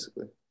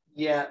 basically.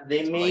 Yeah,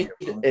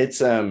 it's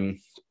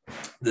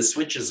the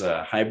Switch is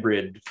a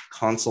hybrid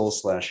console /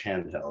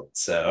 handheld.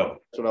 So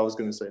that's what I was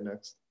going to say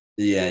next.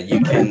 Yeah, you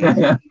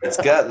can. It's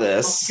got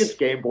this. It's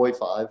Game Boy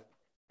 5,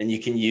 and you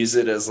can use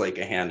it as like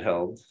a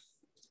handheld.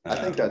 I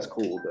think that's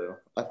cool though.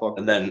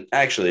 And then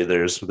actually,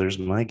 there's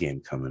my game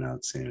coming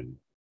out soon.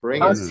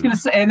 I was just gonna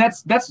say, and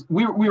that's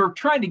we were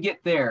trying to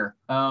get there.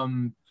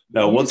 No,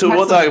 we'll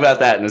talk about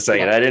that in a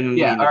second. I didn't.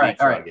 Yeah.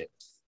 All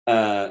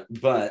right.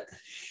 But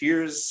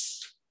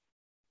here's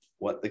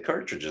what the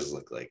cartridges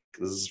look like.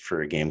 This is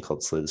for a game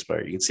called Slay the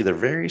Spire. You can see they're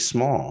very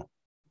small.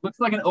 Looks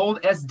like an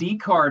old SD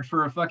card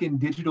for a fucking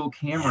digital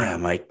camera. Yeah,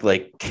 my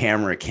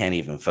camera can't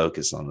even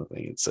focus on the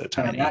thing. It's so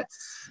tiny.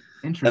 That's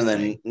interesting.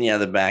 And then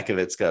the back of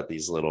it's got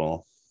these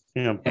little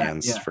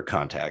bands for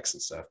contacts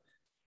and stuff.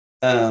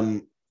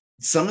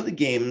 Some of the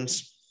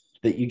games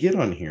that you get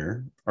on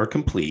here are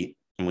complete,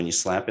 and when you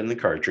slap in the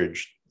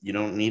cartridge, you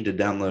don't need to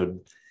download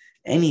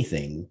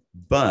anything,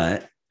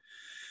 but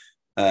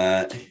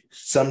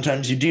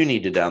sometimes you do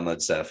need to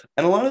download stuff,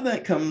 and a lot of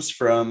that comes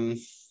from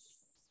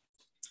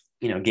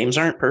games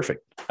aren't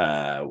perfect.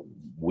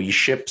 We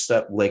ship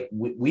stuff, like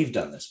we've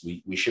done this.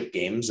 We ship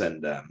games,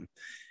 and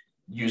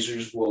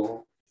users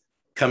will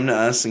come to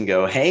us and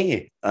go,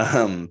 hey,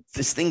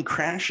 this thing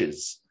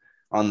crashes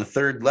on the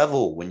third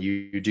level when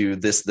you do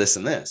this,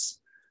 and this.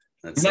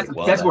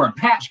 That's where a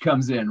patch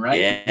comes in, right?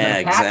 Yeah,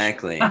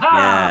 exactly.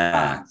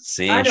 Yeah.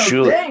 See,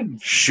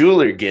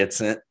 Schuler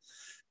gets it.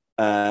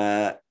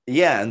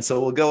 And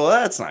so we'll go,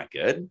 well, that's not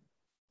good.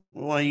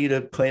 We want you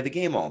to play the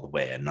game all the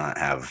way and not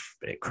have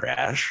it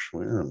crash.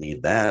 We don't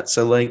need that.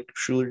 So like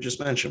Schuler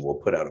just mentioned, we'll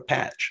put out a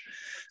patch.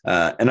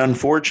 And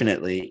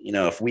unfortunately,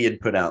 if we had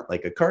put out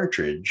like a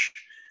cartridge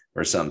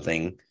or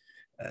something,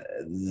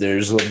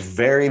 there's a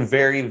very,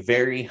 very,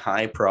 very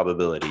high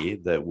probability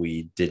that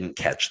we didn't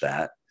catch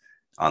that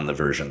on the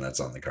version that's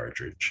on the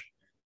cartridge.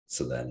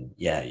 So then,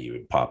 yeah, you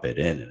would pop it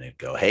in and it'd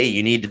go, hey,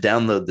 you need to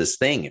download this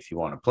thing if you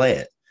want to play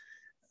it.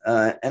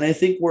 And I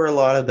think where a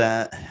lot of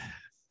that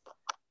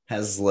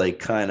has like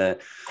kind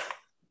of,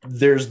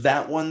 there's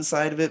that one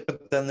side of it,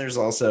 but then there's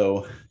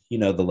also,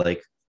 the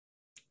like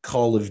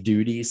Call of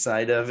Duty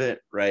side of it,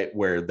 right?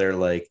 Where they're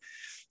like,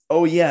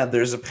 oh yeah,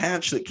 there's a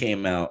patch that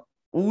came out.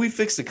 Well, we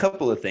fixed a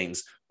couple of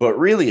things, but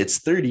really it's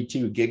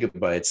 32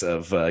 gigabytes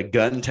of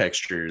gun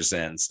textures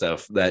and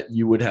stuff that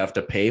you would have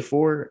to pay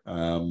for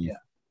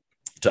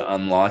to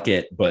unlock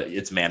it. But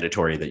it's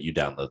mandatory that you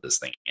download this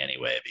thing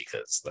anyway,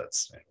 because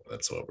that's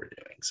what we're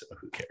doing. So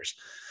who cares?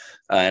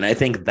 And I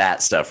think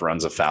that stuff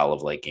runs afoul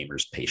of like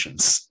gamers'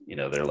 patience.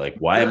 They're like,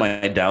 why am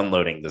I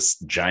downloading this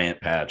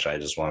giant patch? I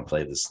just want to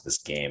play this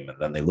game. And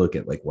then they look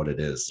at like what it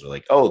is. They're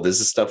like, oh,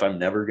 this is stuff I'm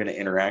never going to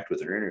interact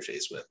with or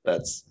interface with.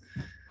 It's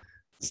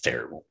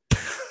terrible.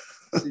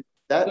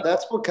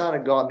 That's what kind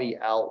of got me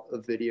out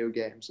of video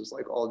games, is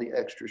like all the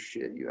extra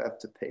shit you have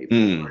to pay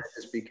for. It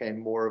just became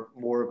more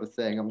of a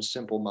thing. I'm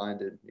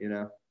simple-minded,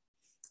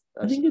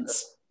 I think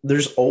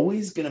there's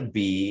always going to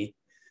be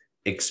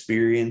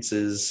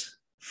experiences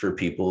for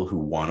people who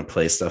want to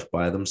play stuff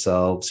by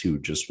themselves, who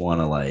just want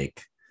to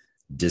like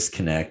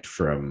disconnect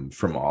from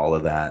all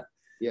of that.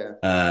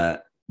 Yeah.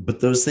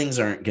 But those things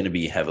aren't going to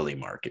be heavily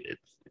marketed,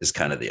 is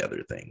kind of the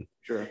other thing.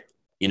 Sure.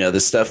 The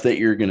stuff that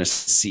you're going to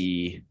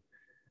see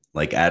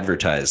like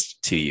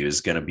advertised to you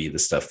is going to be the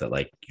stuff that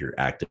like your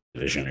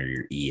Activision or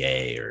your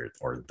EA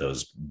or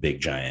those big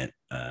giant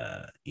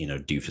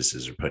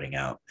doofuses are putting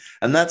out.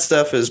 And that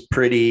stuff is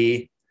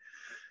pretty,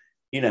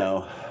 I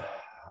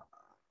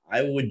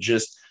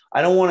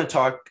don't want to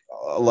talk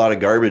a lot of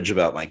garbage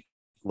about my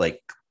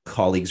like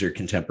colleagues or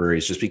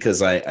contemporaries, just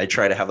because I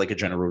try to have like a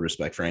general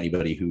respect for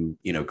anybody who,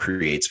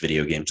 creates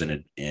video games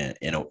in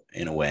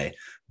a way.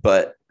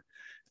 But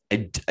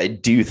I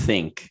do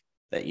think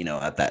that,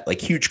 at that like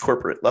huge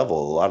corporate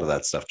level, a lot of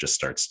that stuff just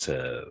starts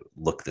to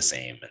look the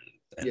same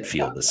and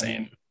feel the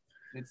same.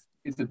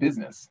 It's a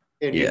business.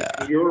 In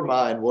your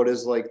mind, what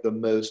is like the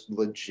most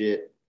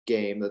legit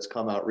game that's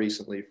come out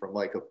recently from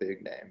like a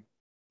big name?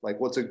 Like,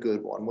 what's a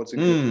good one? What's a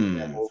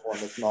good one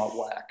that's not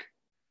whack?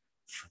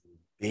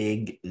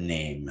 Big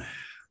name.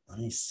 Let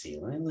me see.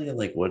 Let me look at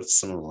like what's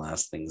some of the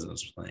last things I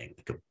was playing.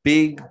 Like a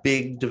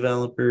big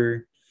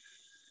developer.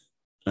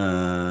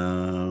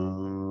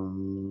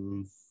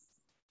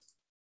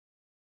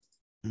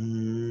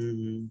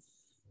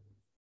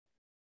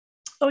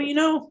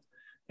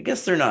 I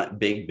guess they're not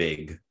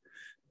big,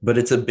 but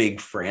it's a big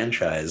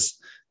franchise.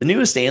 The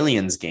newest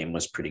Aliens game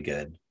was pretty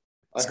good.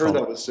 I heard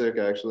that was sick,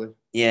 actually.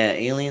 Yeah,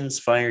 Aliens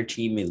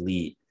Fireteam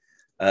Elite.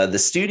 The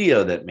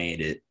studio that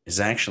made it is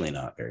actually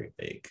not very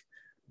big,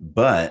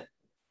 but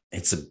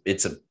it's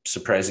a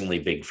surprisingly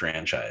big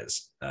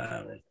franchise.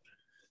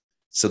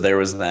 So there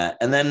was that.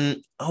 And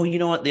then, you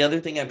know what? The other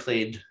thing I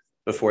played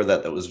before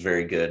that was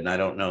very good, and I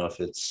don't know if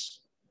it's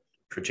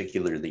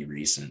particularly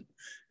recent,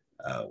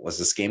 was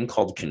this game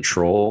called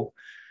Control.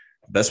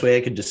 The best way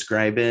I could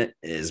describe it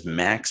is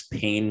Max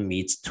Payne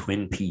meets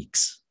Twin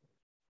Peaks.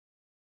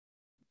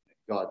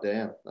 God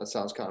damn, that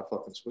sounds kind of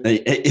fucking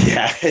sweet.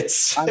 Yeah,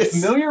 I'm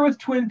familiar with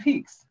Twin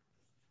Peaks.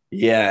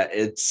 Yeah,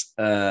 it's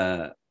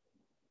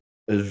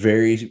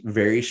very,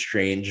 very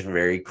strange,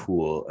 very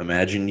cool.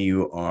 Imagine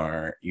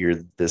you're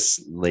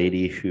this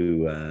lady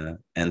who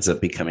ends up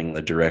becoming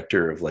the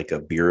director of like a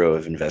bureau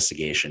of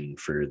investigation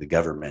for the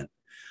government.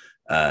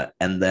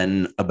 And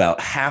then about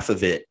half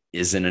of it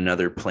is in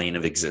another plane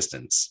of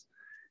existence.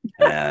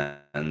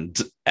 And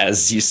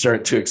as you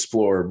start to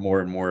explore more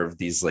and more of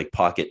these like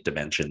pocket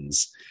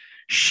dimensions,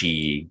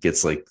 she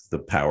gets like the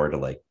power to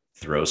like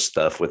throw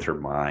stuff with her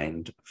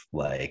mind,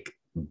 like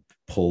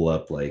pull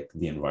up like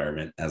the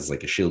environment as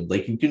like a shield.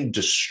 Like you can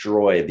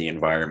destroy the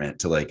environment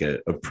to like a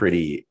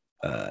pretty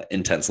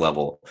intense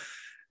level.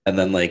 And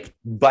then like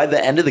by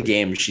the end of the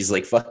game, she's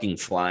like fucking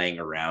flying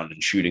around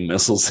and shooting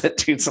missiles at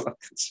dudes.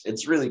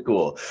 It's really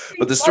cool.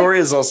 But the story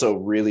is also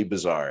really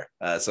bizarre.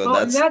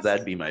 So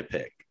that'd be my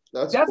pick.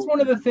 That's cool. One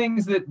of the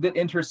things that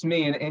interests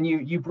me, and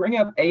you bring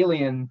up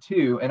Alien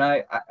too, and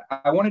I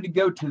wanted to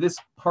go to this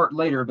part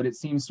later, but it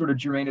seems sort of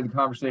germane to the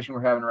conversation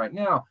we're having right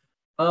now.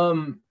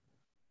 A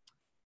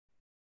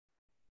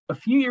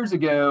few years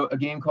ago, a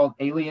game called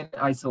Alien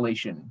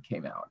Isolation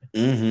came out,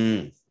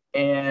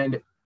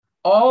 and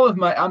all of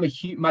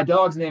my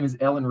dog's name is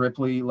Ellen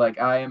Ripley.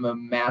 Like I am a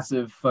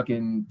massive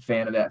fucking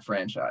fan of that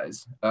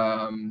franchise.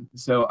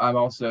 So I'm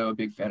also a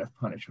big fan of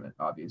Punishment,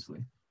 obviously.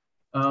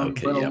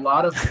 But a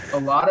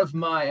lot of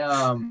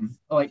my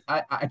like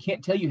I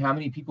can't tell you how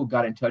many people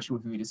got in touch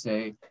with me to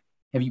say,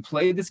 have you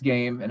played this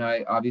game? And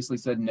I obviously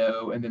said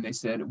no. And then they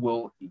said,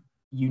 well,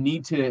 you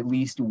need to at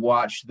least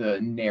watch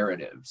the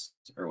narratives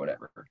or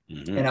whatever.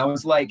 And I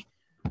was like,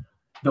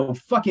 the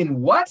fucking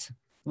what?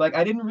 Like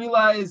I didn't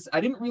realize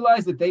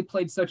that they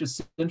played such a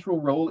central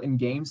role in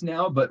games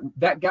now, but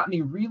that got me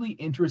really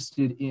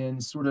interested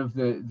in sort of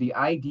the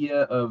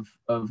idea of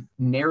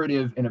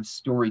narrative and of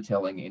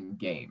storytelling in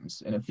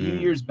games. And a few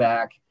years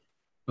back,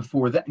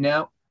 before that,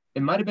 now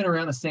it might have been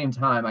around the same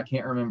time, I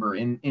can't remember.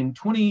 In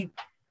 20,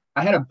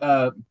 I had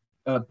a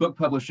book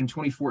published in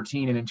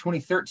 2014, and in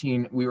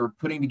 2013 we were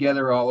putting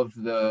together all of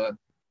the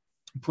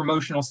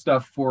promotional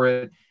stuff for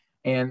it.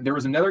 And there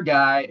was another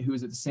guy who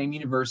was at the same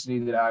university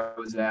that I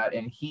was at,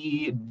 and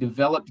he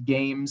developed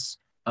games.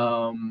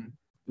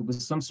 It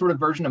was some sort of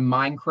version of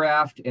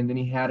Minecraft, and then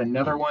he had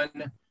another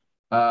one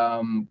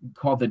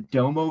called the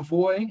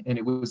Domovoy, and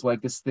it was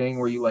like this thing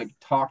where you like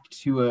talked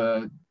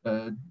to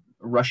a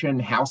Russian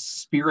house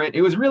spirit.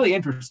 It was really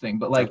interesting,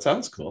 but like that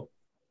sounds cool.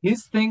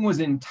 His thing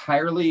was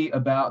entirely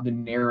about the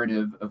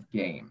narrative of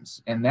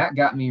games, and that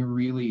got me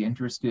really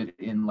interested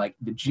in like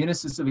the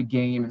genesis of a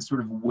game and sort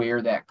of where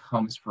that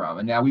comes from.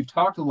 And now we've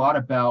talked a lot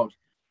about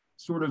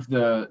sort of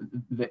the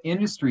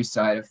industry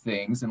side of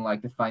things and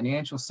like the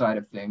financial side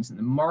of things and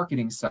the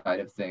marketing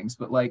side of things,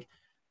 but like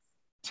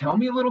tell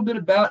me a little bit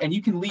about, and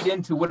you can lead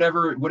into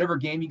whatever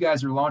game you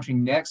guys are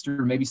launching next,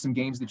 or maybe some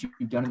games that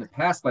you've done in the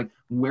past. Like,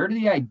 where do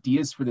the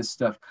ideas for this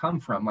stuff come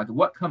from? Like,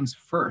 what comes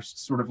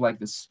first? Sort of like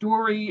the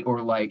story,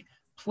 or like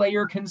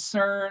player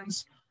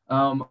concerns?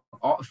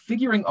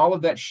 Figuring all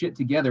of that shit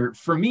together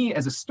for me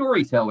as a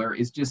storyteller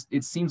is just,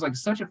 it seems like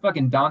such a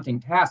fucking daunting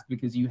task,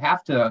 because you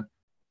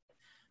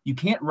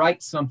can't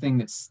write something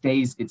that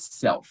stays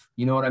itself.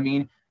 You know what I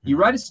mean? You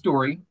write a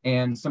story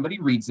and somebody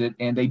reads it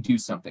and they do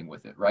something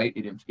with it, right?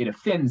 It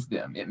offends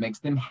them. It makes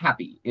them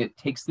happy. It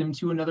takes them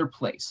to another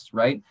place,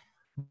 right?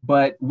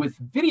 But with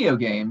video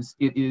games,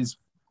 it is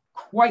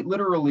quite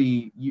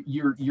literally,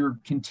 you're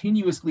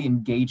continuously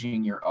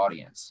engaging your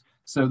audience.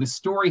 So the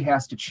story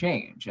has to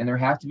change, and there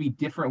have to be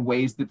different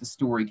ways that the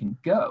story can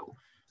go.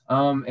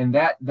 And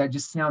that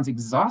just sounds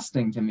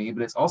exhausting to me,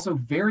 but it's also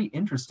very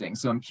interesting.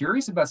 So I'm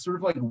curious about sort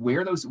of like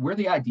where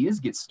the ideas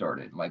get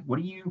started. Like,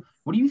 what do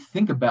you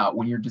think about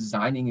when you're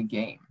designing a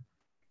game?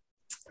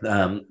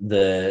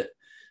 The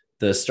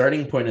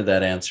starting point of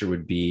that answer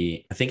would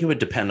be, I think it would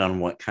depend on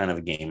what kind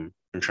of game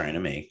I'm trying to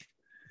make.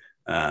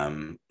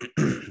 One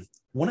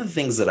of the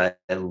things that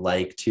I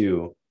like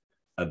too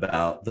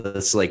about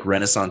this like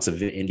renaissance of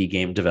indie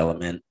game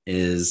development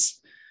is,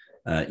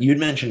 you had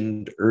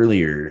mentioned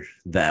earlier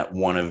that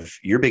one of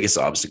your biggest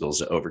obstacles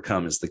to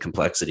overcome is the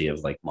complexity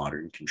of like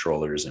modern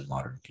controllers and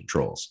modern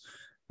controls.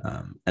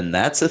 And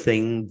that's a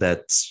thing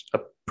that's a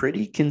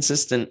pretty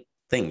consistent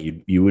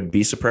thing. You would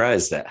be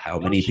surprised at how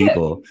many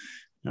people,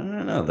 I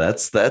don't know,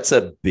 that's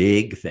a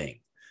big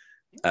thing.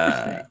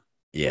 Yeah.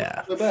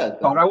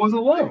 Thought I was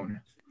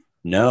alone.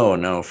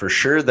 No, for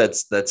sure.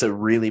 That's a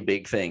really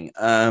big thing.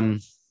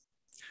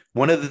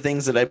 One of the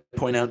things that I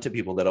point out to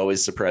people that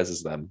always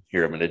surprises them.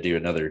 Here, I'm going to do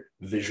another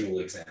visual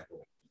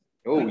example.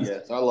 Oh,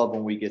 yes. I love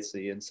when we get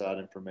the inside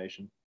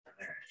information.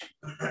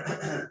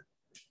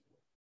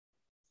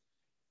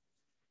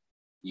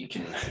 You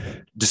can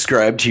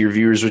describe to your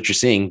viewers what you're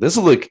seeing. This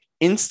will look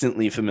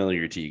instantly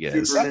familiar to you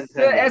guys. That's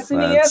the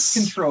SNES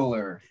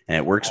controller. And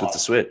it works with the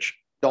Switch.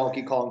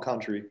 Donkey Kong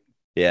Country.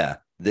 Yeah,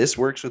 this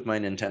works with my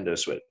Nintendo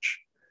Switch.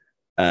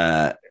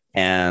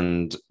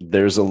 And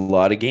there's a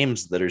lot of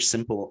games that are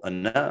simple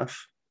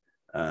enough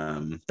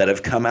that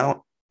have come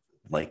out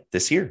like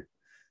this year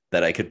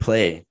that I could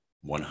play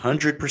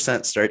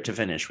 100% start to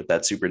finish with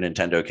that Super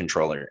Nintendo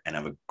controller and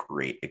have a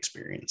great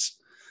experience.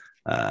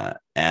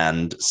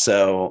 And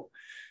so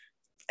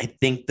I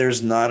think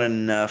there's not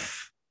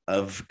enough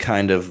of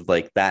kind of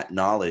like that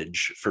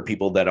knowledge for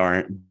people that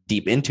aren't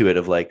deep into it,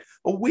 of like,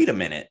 oh, wait a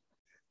minute.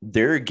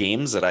 There are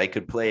games that I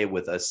could play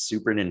with a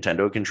Super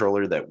Nintendo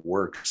controller that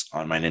works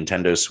on my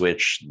Nintendo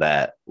Switch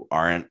that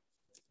aren't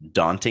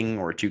daunting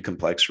or too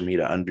complex for me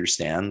to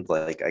understand.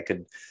 Like, I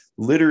could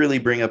literally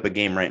bring up a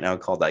game right now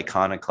called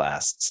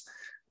Iconoclasts,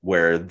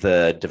 where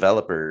the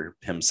developer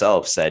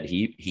himself said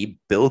he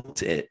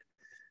built it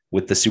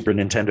with the Super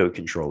Nintendo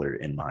controller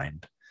in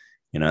mind.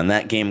 And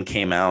that game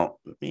came out,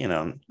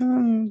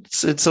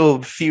 it's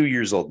a few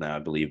years old now, I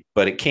believe,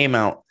 but it came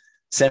out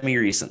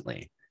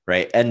semi-recently,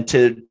 right? And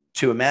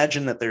to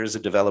imagine that there's a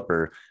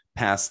developer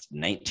past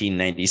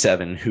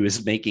 1997 who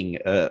is making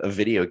a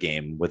video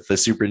game with the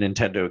Super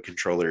Nintendo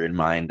controller in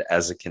mind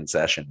as a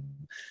concession,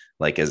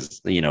 like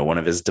as, one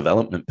of his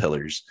development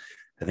pillars,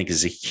 I think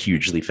is a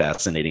hugely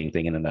fascinating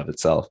thing in and of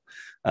itself.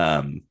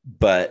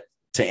 But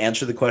to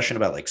answer the question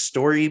about like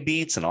story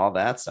beats and all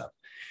that stuff,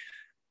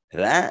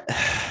 that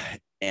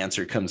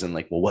answer comes in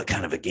like, well, what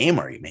kind of a game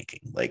are you making?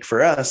 Like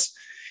for us,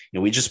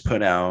 we just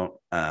put out,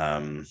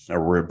 or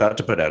we're about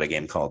to put out a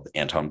game called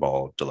Anton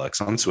Ball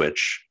Deluxe on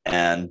Switch.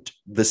 And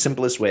the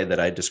simplest way that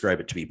I describe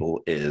it to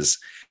people is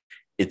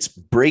it's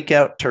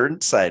Breakout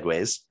turned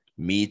sideways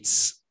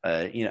meets,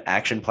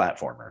 action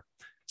platformer.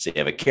 So you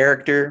have a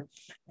character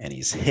and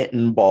he's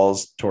hitting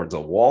balls towards a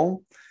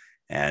wall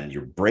and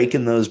you're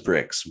breaking those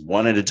bricks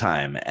one at a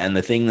time. And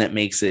the thing that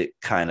makes it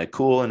kind of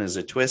cool and is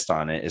a twist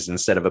on it is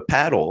instead of a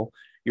paddle,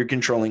 you're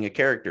controlling a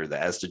character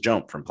that has to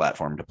jump from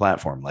platform to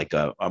platform, like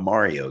a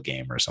Mario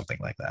game or something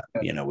like that,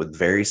 you know, with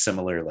very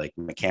similar like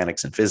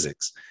mechanics and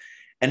physics.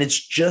 And it's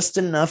just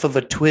enough of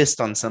a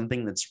twist on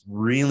something that's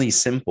really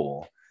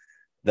simple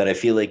that I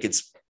feel like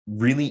it's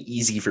really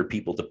easy for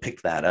people to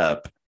pick that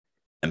up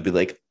and be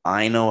like,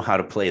 I know how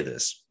to play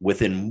this.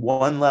 Within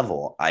one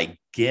level, I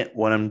get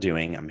what I'm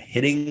doing. I'm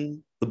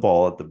hitting the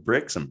ball at the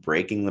bricks. I'm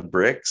breaking the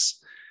bricks.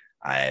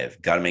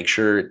 I've got to make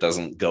sure it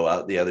doesn't go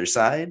out the other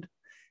side.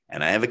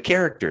 And I have a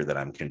character that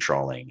I'm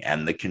controlling.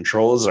 And the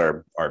controls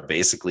are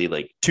basically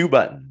like 2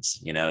 buttons.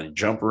 You know, you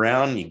jump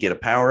around, you get a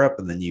power up,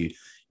 and then you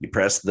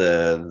press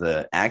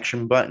the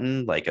action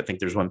button. Like I think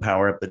there's one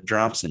power up that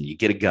drops and you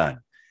get a gun.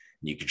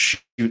 You can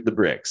shoot the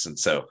bricks. And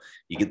so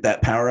you get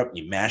that power up,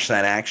 you mash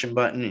that action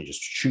button and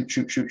just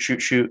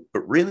shoot.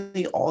 But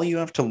really all you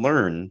have to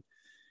learn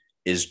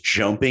is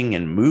jumping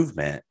and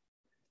movement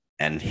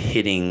and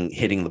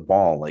hitting the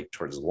ball like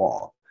towards the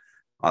wall.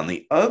 On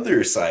the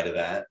other side of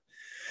that,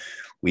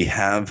 we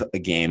have a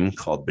game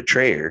called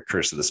Betrayer,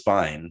 Curse of the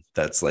Spine.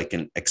 That's like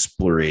an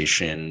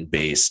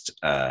exploration-based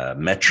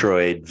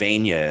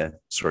Metroidvania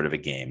sort of a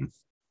game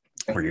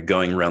where you're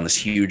going around this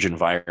huge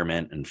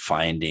environment and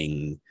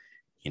finding,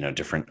 you know,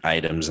 different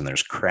items, and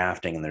there's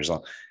crafting and there's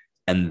all.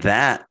 And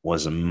that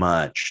was a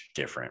much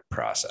different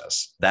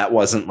process. That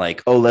wasn't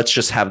like, oh, let's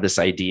just have this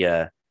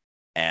idea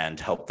and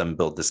help them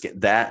build this game.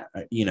 That,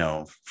 you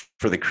know,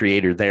 for the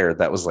creator there,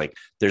 that was like,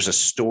 there's a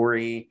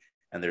story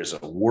and there's a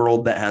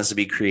world that has to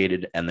be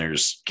created and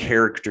there's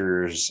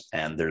characters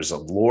and there's a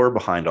lore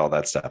behind all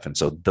that stuff. And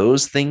so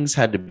those things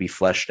had to be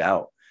fleshed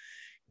out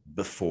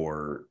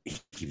before he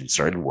even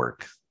started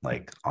work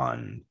like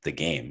on the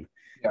game,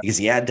 because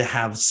he had to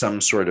have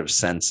some sort of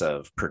sense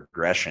of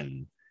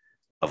progression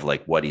of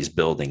like what he's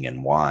building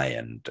and why.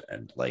 And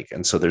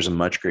so there's a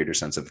much greater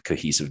sense of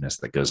cohesiveness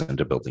that goes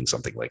into building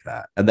something like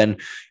that. And then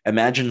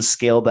imagine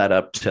scale that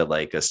up to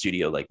like a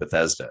studio like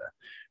Bethesda,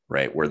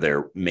 right? Where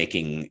they're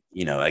making,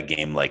 you know, a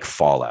game like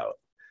Fallout.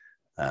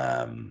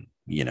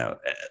 You know,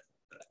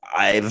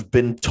 I've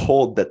been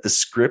told that the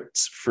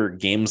scripts for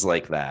games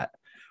like that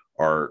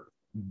are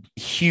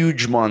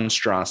huge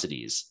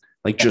monstrosities,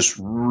 like just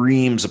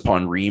reams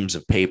upon reams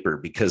of paper,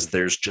 because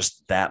there's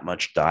just that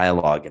much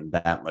dialogue and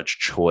that much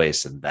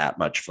choice and that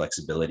much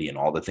flexibility and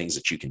all the things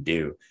that you can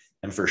do.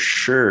 And for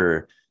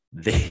sure,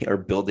 they are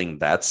building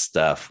that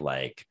stuff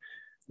like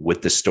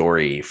with the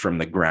story from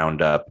the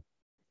ground up,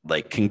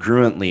 like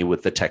congruently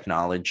with the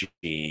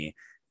technology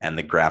and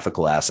the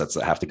graphical assets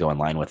that have to go in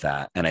line with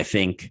that. And I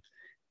think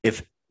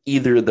if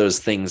either of those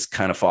things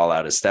kind of fall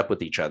out of step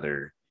with each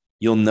other,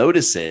 you'll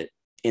notice it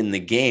in the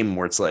game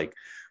where it's like,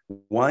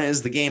 why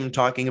is the game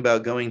talking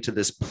about going to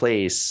this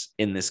place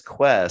in this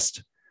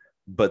quest,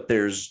 but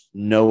there's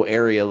no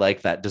area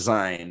like that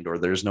designed, or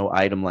there's no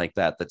item like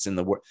that that's in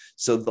the world?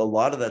 So a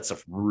lot of that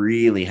stuff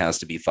really has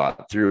to be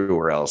thought through,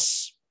 or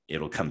else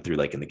it'll come through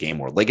like in the game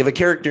world. Like if a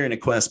character in a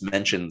quest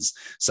mentions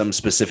some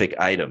specific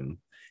item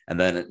and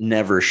then it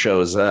never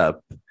shows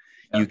up,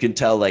 you can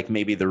tell like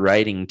maybe the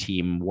writing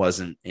team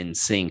wasn't in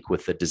sync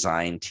with the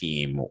design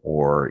team,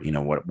 or, you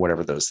know,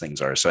 whatever those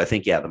things are. So I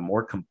think, the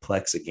more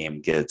complex a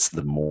game gets,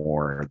 the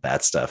more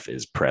that stuff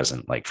is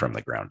present, like from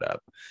the ground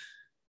up.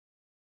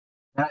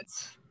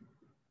 That's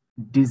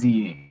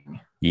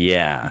dizzying.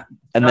 Yeah.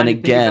 And then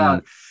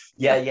again,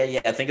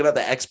 think about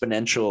the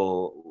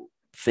exponential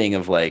thing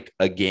of like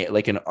a game,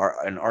 like an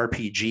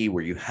RPG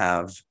where you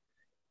have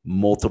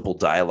multiple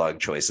dialogue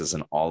choices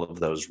and all of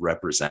those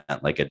represent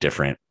like a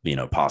different, you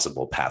know,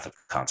 possible path of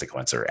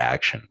consequence or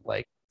action.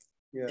 Like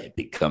it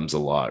becomes a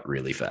lot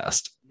really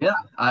fast.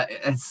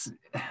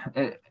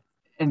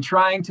 And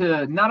trying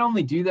to not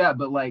only do that,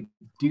 but like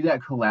do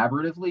that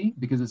collaboratively,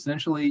 because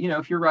essentially, you know,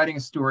 if you're writing a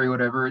story,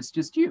 whatever, it's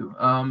just you.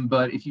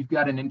 But if you've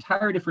got an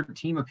entire different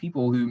team of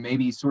people who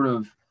maybe sort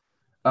of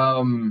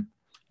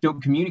don't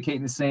communicate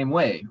in the same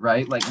way,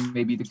 right? Like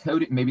maybe the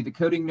coding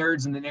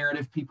nerds and the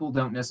narrative people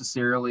don't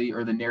necessarily,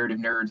 or the narrative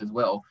nerds as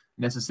well,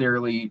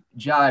 necessarily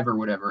jive or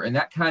whatever. And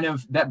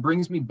that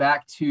brings me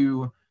back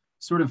to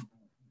sort of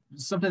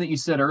something that you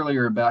said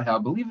earlier about how,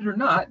 believe it or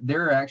not,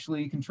 there are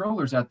actually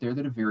controllers out there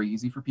that are very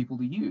easy for people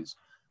to use.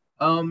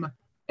 And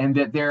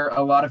that there are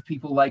a lot of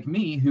people like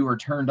me who are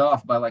turned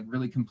off by like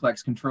really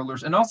complex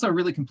controllers and also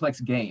really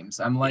complex games.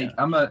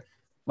 I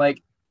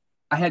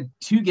had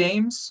 2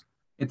 games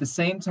at the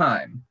same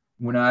time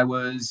when I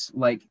was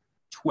like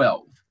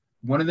 12.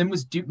 One of them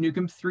was Duke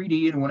Nukem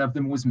 3D and one of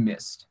them was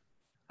Myst.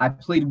 I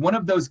played one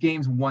of those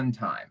games one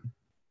time.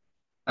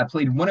 I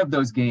played one of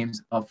those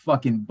games a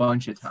fucking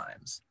bunch of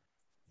times.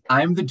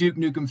 I'm the Duke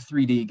Nukem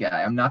 3D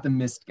guy. I'm not the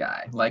Myst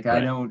guy. Like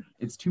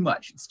it's too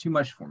much. It's too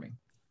much for me.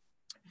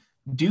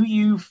 Do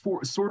you,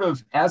 for sort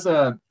of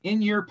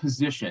in your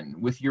position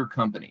with your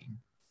company,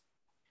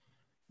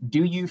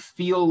 do you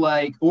feel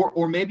like,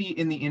 or maybe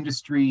in the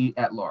industry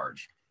at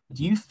large,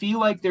 do you feel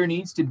like there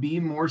needs to be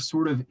more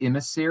sort of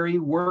emissary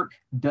work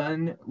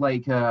done,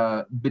 like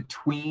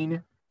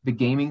between the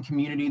gaming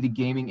community, the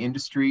gaming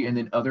industry, and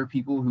then other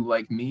people who,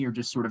 like me, are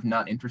just sort of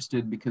not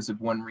interested because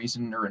of one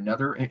reason or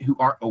another, who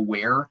aren't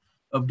aware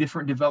of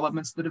different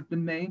developments that have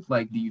been made?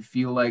 Like, do you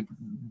feel like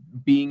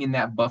being in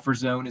that buffer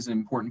zone is an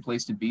important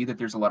place to be, that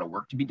there's a lot of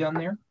work to be done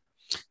there?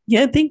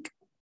 Yeah, I think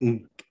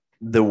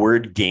the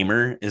word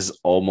gamer is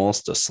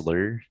almost a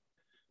slur,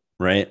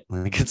 right?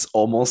 Like it's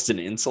almost an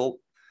insult,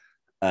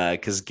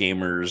 because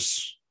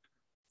gamers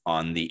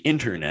on the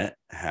internet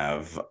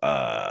have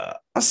a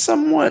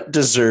somewhat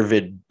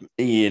deserved,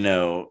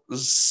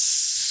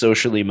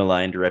 socially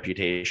maligned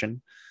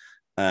reputation.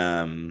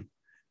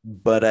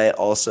 But I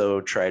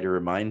also try to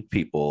remind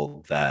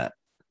people that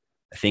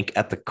I think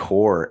at the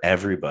core,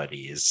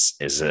 everybody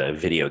is a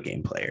video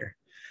game player.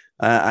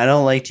 I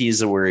don't like to use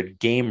the word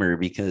gamer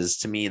because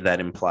to me that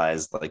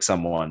implies like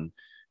someone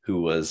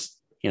who was,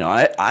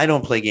 I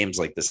don't play games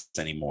like this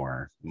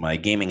anymore. My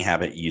gaming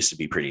habit used to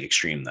be pretty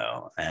extreme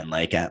though. And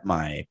like at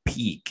my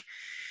peak,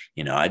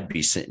 I'd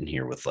be sitting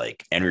here with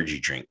like energy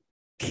drink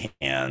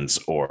cans,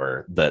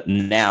 or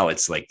now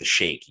it's like the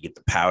shake. You get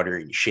the powder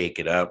and you shake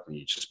it up and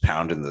you just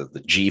pound in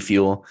the G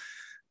Fuel.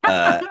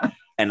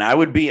 And I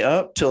would be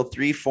up till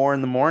 3-4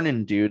 in the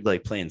morning, dude,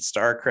 like playing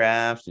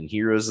StarCraft and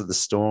Heroes of the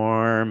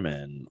Storm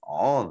and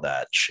all of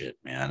that shit,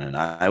 man. And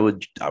I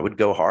would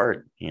go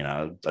hard,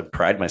 I'd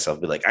pride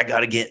myself, be like, I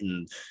gotta get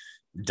in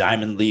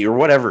Diamond League or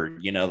whatever,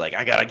 like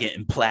I gotta get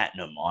in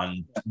platinum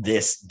on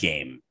this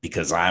game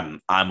because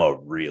I'm a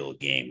real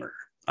gamer.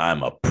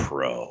 I'm a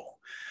pro.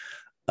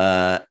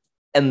 And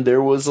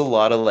there was a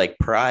lot of like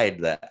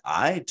pride that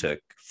I took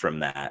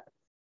from that.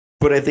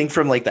 But I think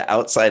from like the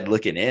outside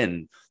looking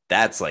in,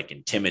 that's like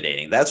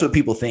intimidating. That's what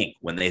people think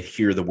when they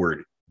hear the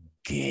word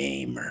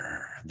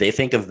gamer. They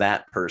think of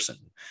that person.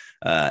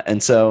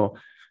 And so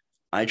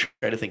I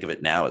try to think of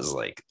it now as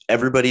like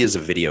everybody is a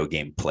video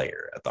game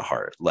player at the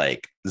heart.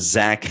 Like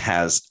Zach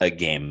has a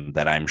game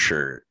that I'm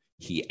sure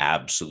he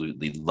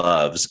absolutely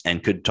loves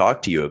and could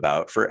talk to you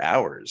about for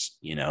hours.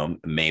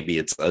 Maybe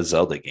it's a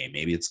Zelda game,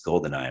 maybe it's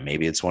GoldenEye,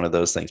 maybe it's one of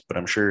those things, but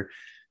I'm sure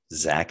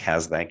Zach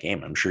has that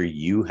game. I'm sure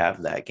you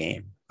have that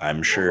game.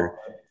 I'm sure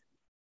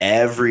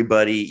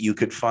everybody, you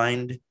could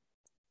find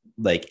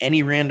like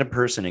any random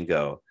person and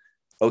go,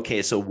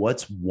 okay, so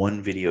what's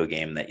one video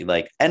game that you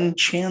like? And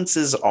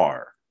chances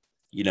are,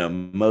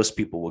 most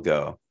people will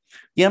go,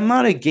 yeah, I'm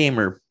not a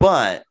gamer,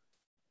 but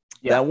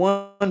that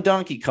one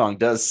Donkey Kong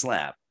does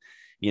slap,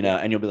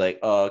 and you'll be like,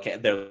 oh, okay.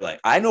 They're like,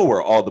 I know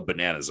where all the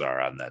bananas are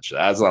on that shit.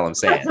 That's all I'm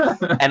saying.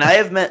 And I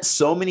have met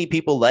so many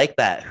people like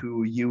that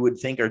who you would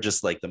think are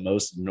just like the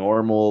most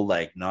normal,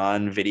 like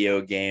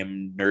non-video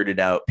game nerded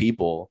out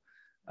people.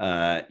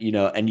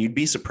 And you'd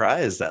be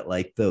surprised that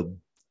like the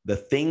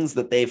things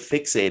that they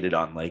fixated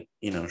on, like,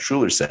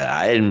 Schuler said,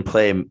 I didn't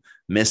play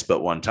Myst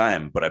but one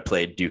time, but I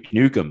played Duke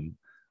Nukem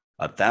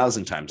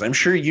 1,000 times. I'm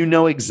sure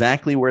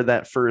exactly where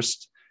that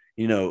first,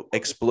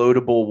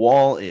 explodable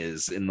wall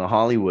is in the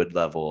Hollywood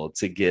level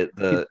to get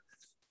the.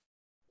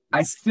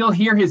 I still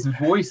hear his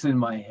voice in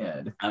my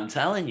head. I'm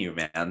telling you,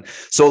 man.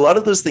 So a lot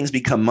of those things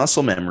become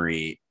muscle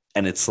memory,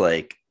 and it's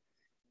like,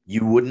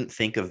 you wouldn't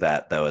think of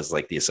that though as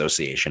like the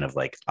association of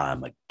like,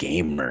 I'm a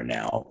gamer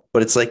now,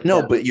 but it's like,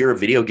 no, but you're a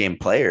video game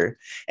player.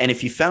 And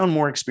if you found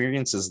more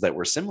experiences that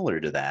were similar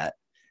to that,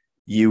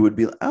 you would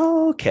be like,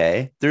 oh,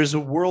 okay, there's a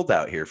world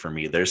out here for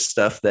me. There's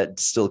stuff that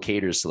still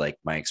caters to like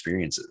my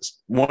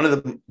experiences. One of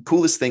the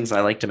coolest things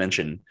I like to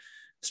mention,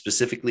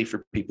 specifically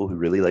for people who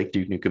really like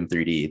Duke Nukem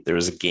 3D, there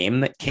was a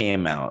game that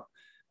came out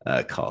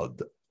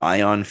called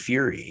Ion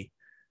Fury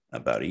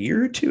about a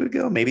year or two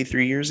ago, maybe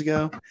 3 years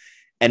ago.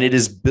 And it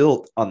is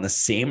built on the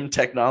same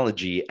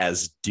technology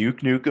as Duke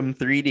Nukem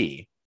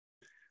 3D,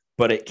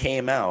 but it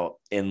came out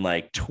in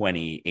like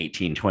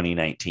 2018,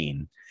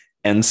 2019.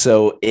 And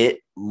so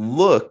it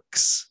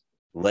looks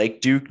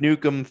like Duke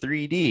Nukem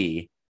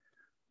 3D,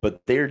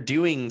 but they're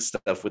doing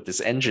stuff with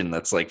this engine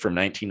that's like from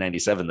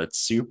 1997 that's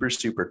super,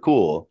 super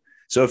cool.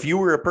 So if you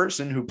were a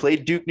person who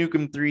played Duke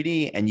Nukem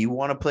 3D and you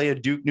want to play a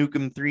Duke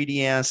Nukem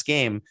 3D ass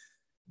game,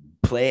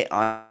 play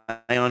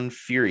Ion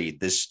Fury.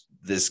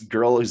 This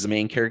girl who's the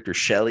main character,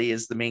 Shelly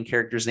is the main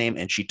character's name,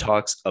 and she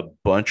talks a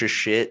bunch of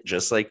shit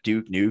just like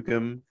Duke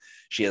Nukem.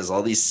 She has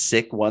all these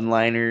sick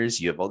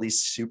one-liners. You have all these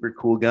super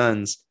cool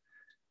guns,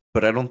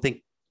 but I don't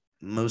think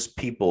most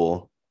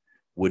people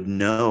would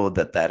know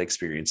that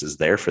experience is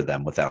there for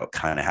them without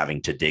kind of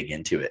having to dig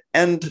into it.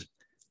 And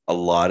a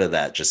lot of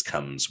that just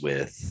comes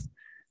with,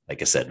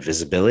 like I said,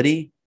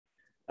 visibility,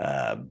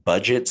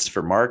 budgets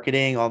for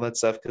marketing, all that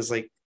stuff. Because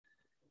like,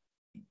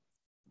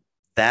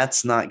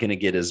 that's not going to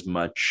get as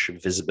much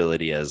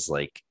visibility as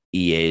like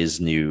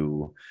EA's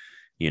new,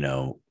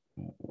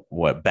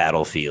 what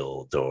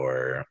Battlefield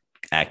or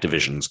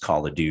Activision's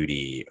Call of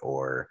Duty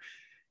or,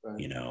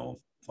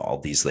 all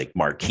these like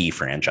marquee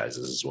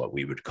franchises is what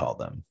we would call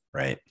them.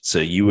 Right. So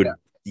you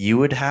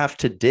would have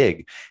to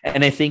dig.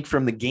 And I think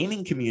from the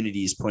gaming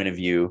community's point of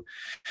view,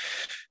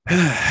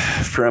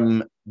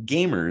 from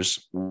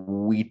gamers,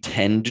 we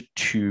tend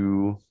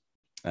to,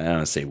 I don't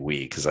want to say we,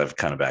 because I've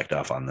kind of backed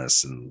off on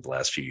this in the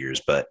last few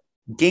years, but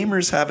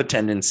gamers have a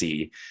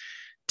tendency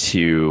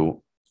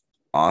to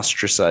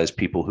ostracize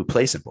people who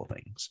play simple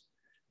things,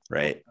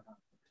 right?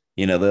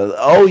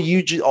 All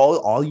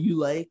you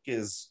like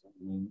is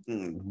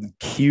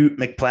cute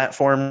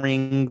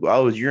McPlatforming.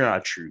 Oh, you're not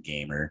a true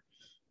gamer.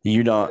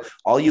 You don't.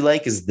 All you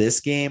like is this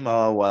game.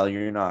 Oh, well,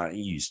 you're not.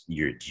 You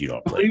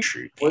don't play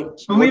true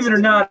games. Believe it or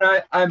not,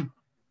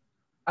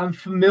 I'm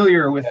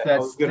familiar with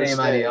that same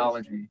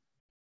ideology.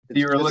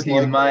 You were looking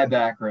at my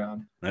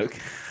background. Okay.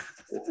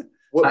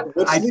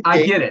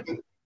 I get it.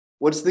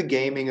 What's the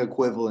gaming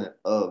equivalent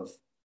of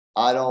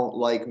I don't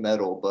like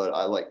metal, but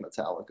I like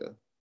Metallica?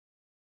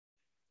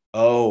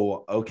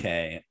 Oh,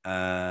 okay.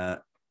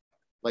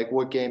 Like,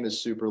 what game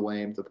is super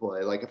lame to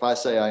play? Like, if I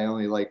say I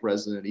only like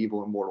Resident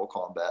Evil and Mortal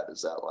Kombat,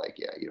 is that like,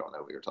 yeah, you don't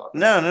know what you're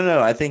talking about?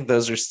 No. I think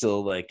those are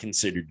still like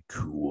considered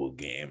cool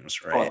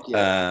games, right?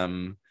 Yeah.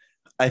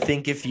 I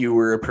think if you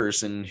were a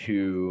person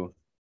who,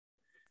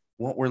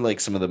 what were like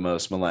some of the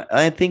most maligned?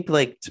 I think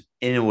like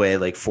in a way,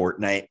 like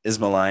Fortnite is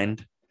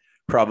maligned,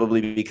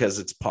 probably because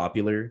it's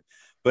popular.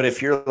 But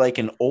if you're like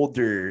an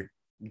older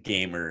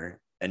gamer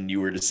and you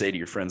were to say to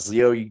your friends,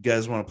 yo, you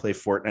guys want to play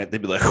Fortnite?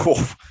 They'd be like,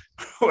 oh,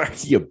 are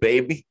you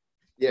baby?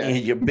 Yeah.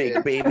 You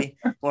big baby.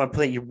 Want to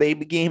play your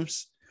baby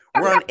games?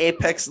 We're on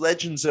Apex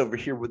Legends over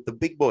here with the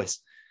big boys.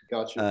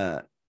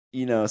 Gotcha.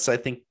 So I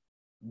think,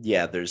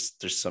 yeah, there's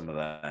some of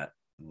that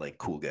like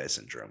cool guy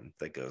syndrome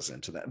that goes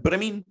into that. But I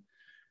mean,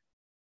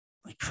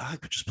 like,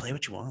 fuck, just play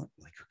what you want.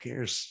 Like, who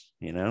cares?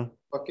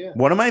 Fuck yeah.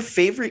 One of my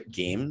favorite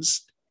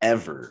games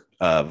ever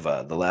of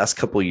the last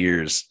couple of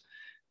years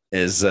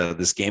is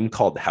this game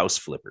called House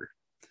Flipper.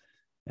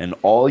 And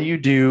all you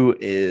do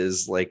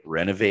is like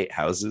renovate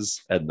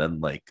houses and then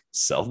like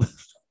sell them.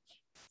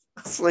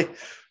 It's like,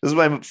 this is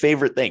my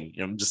favorite thing.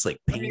 I'm just like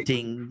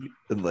painting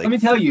and like. Let me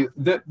tell you,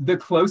 the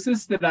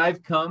closest that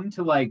I've come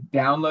to like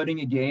downloading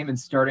a game and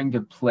starting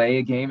to play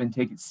a game and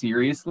take it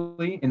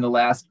seriously in the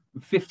last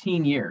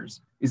 15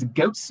 years is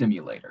Goat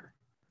Simulator.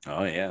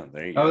 Oh yeah,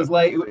 there you go. I was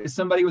like,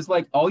 somebody was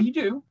like, all you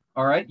do,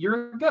 all right,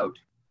 you're a goat.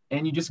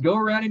 And you just go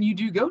around and you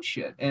do goat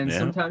shit. And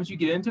sometimes you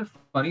get into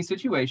funny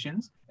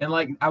situations. And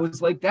like, I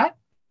was like,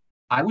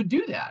 I would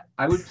do that.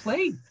 I would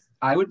play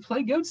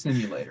Goat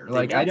Simulator.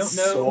 Like, I don't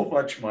know. So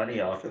much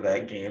money off of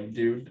that game,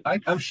 dude.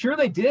 I'm sure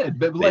they did.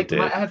 But like,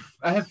 I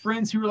have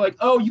friends who were like,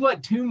 oh, you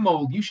like Tomb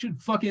Mold. You should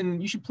play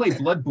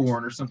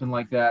Bloodborne or something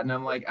like that. And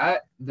I'm like,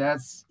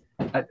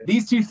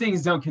 these two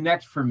things don't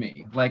connect for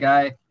me. Like,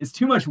 it's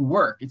too much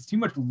work. It's too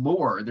much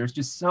lore. There's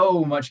just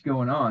so much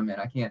going on, man.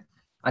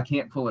 I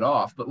can't pull it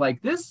off. But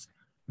like this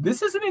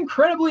is an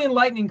incredibly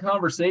enlightening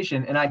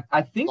conversation. And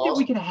I think that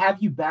we can have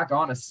you back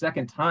on a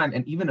second time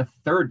and even a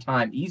third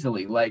time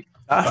easily. Like,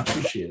 I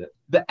appreciate it.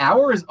 The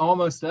hour is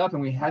almost up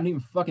and we haven't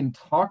even fucking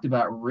talked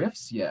about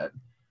riffs yet.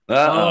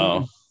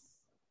 But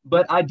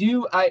I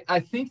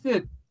think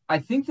that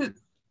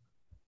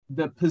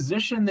the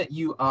position that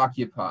you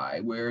occupy,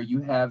 where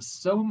you have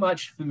so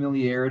much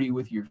familiarity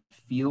with your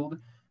field,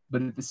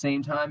 but at the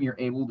same time, you're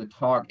able to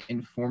talk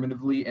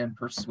informatively and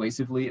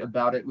persuasively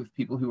about it with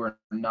people who are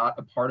not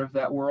a part of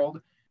that world,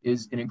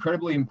 is an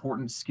incredibly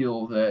important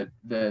skill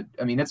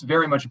that's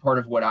very much a part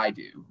of what I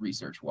do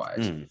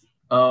research-wise.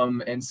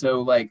 And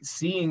so like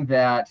seeing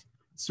that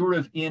sort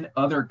of in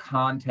other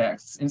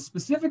contexts, and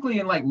specifically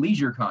in like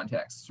leisure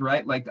contexts,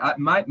 right? Like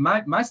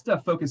my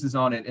stuff focuses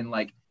on it in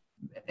like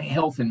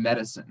health and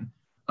medicine.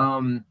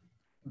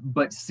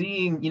 But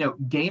seeing,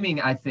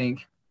 gaming, I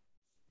think,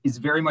 is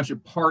very much a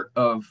part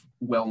of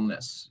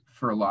wellness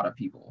for a lot of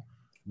people.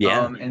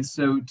 Yeah. And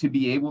so to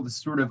be able to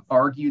sort of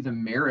argue the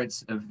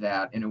merits of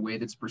that in a way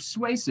that's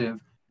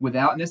persuasive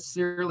without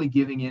necessarily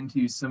giving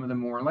into some of the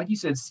more, like you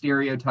said,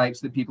 stereotypes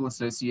that people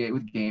associate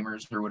with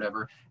gamers or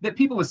whatever, that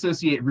people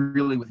associate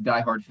really with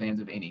diehard fans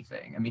of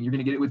anything. I mean, you're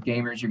going to get it with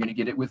gamers, you're going to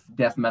get it with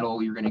death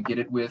metal, you're going to get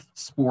it with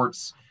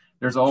sports.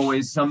 There's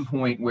always some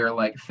point where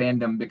like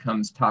fandom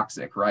becomes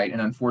toxic, right?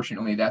 And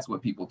unfortunately, that's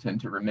what people tend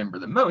to remember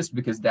the most,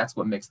 because that's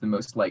what makes the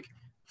most like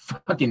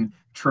fucking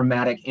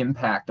traumatic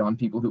impact on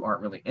people who aren't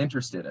really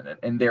interested in it,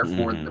 and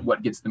therefore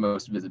what gets the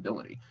most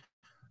visibility.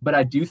 But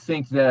I do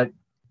think that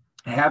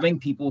having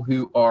people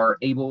who are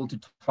able to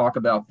talk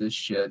about this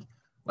shit,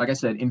 like I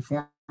said,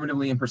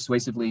 informatively and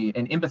persuasively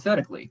and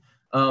empathetically,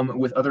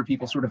 with other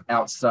people sort of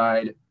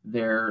outside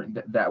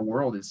that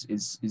world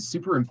is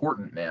super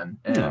important, man.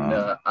 And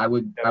I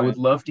would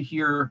love to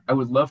hear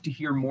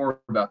more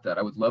about that.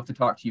 I would love to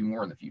talk to you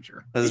more in the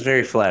future. That's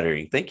very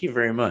flattering. Thank you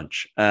very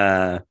much.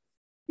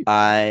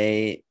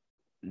 I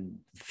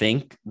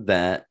think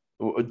that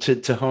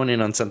to hone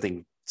in on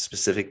something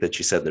specific that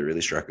you said that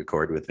really struck a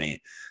chord with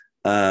me.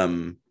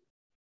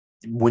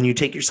 When you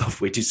take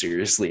yourself way too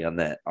seriously on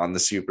the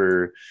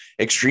super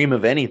extreme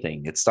of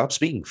anything, it stops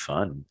being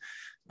fun.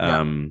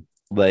 Yeah.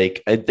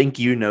 Like, I think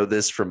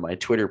this from my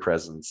Twitter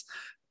presence.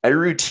 I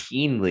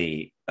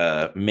routinely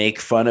make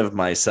fun of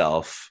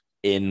myself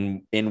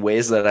in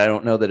ways that I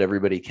don't know that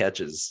everybody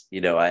catches.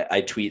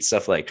 I tweet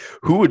stuff like,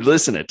 who would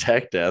listen to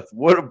Tech Death?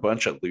 What a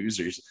bunch of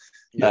losers.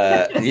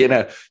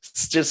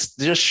 It's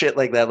just shit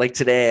like that. Like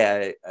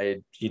today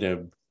I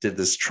did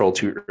this troll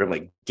tweet,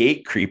 like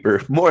Gate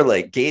Creeper, more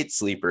like Gate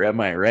Sleeper. Am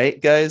I right,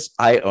 guys?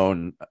 I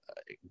own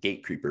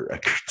Gate Creeper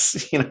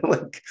records.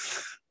 Like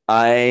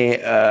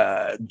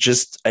I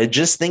just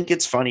think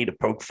it's funny to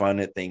poke fun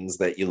at things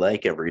that you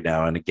like every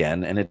now and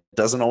again, and it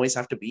doesn't always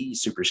have to be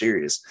super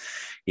serious.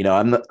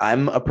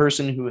 I'm a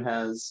person who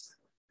has,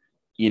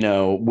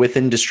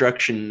 within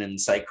destruction and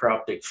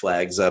psychroptic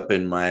flags up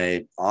in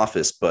my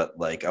office, but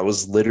like I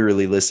was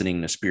literally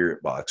listening to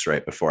Spirit Box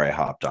right before I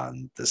hopped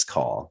on this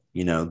call,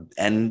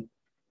 and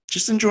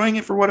just enjoying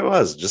it for what it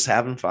was, just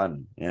having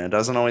fun. It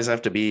doesn't always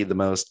have to be the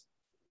most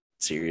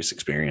serious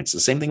experience. The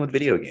same thing with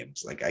video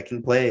games. Like I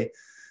can play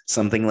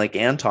something like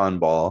Anton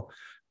Ball,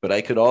 but I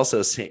could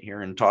also sit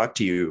here and talk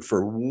to you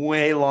for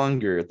way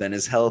longer than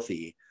is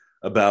healthy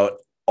about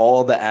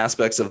all the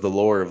aspects of the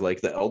lore of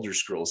like the Elder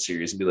Scrolls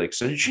series and be like,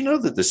 so did you know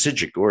that the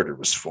Psijic Order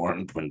was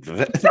formed when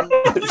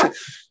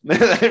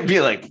I'd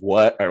be like,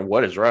 what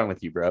is wrong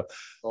with you, bro?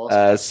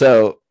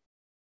 Awesome.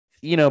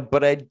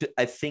 But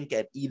I think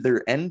at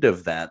either end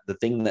of that, the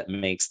thing that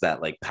makes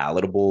that like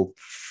palatable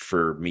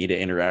for me to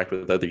interact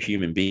with other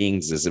human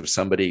beings is if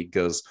somebody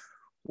goes,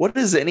 what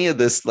is any of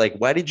this? Like,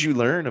 why did you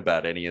learn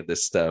about any of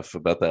this stuff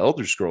about the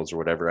Elder Scrolls or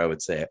whatever? I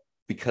would say,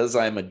 because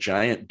I'm a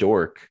giant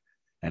dork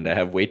and I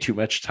have way too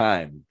much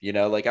time,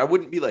 like I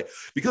wouldn't be like,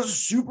 because it's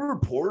super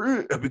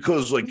important,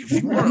 because like, if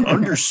you want to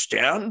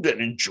understand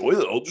and enjoy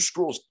the Elder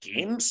Scrolls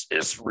games,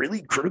 it's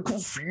really critical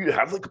for you to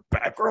have like a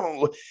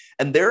background.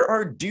 And there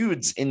are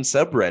dudes in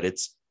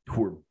subreddits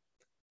who are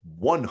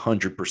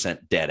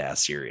 100% dead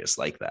ass serious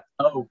like that.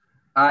 Oh,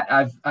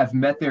 I've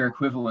met their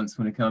equivalents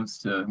when it comes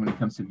to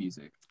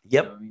music.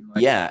 Yep.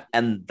 Yeah.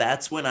 And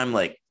that's when I'm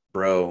like,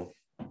 bro,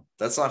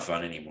 that's not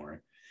fun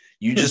anymore.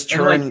 You just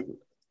turn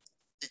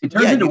it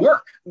turns into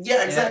work.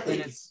 Yeah,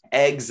 exactly.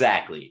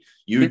 Exactly.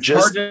 It's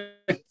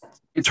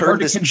hard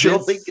to chill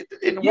thing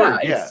into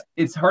work.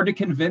 It's hard to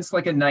convince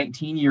like a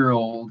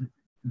 19-year-old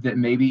that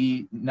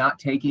maybe not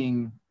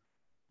taking,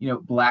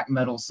 black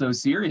metal so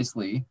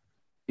seriously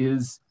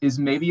is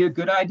maybe a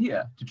good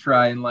idea to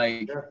try and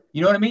like,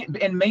 you know what I mean?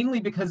 And mainly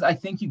because I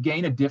think you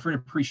gain a different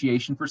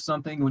appreciation for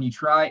something when you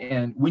try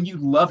and when you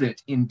love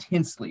it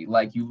intensely,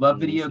 like you love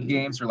video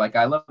games or like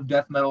I love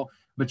death metal,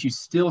 but you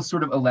still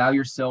sort of allow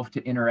yourself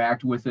to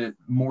interact with it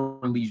more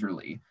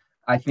leisurely.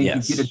 I think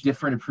you get a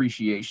different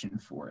appreciation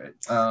for it.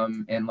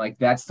 And like,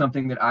 that's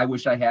something that I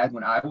wish I had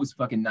when I was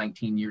fucking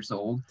 19 years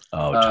old,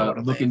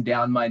 totally. Looking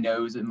down my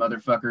nose at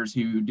motherfuckers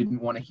who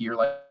didn't want to hear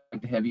like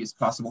the heaviest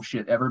possible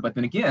shit ever. But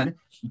then again,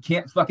 you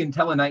can't fucking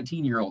tell a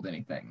 19-year-old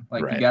anything.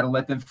 Like you got to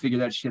let them figure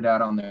that shit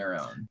out on their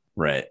own.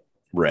 Right.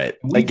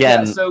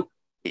 Again,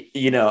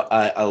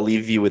 I'll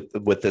leave you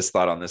with this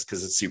thought on this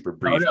because it's super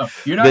brief. Oh no,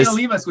 you're not gonna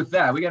leave us with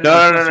that. We got no.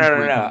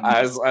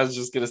 I was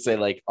just gonna say,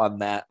 like, on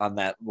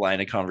that line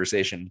of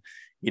conversation,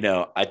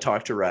 I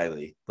talk to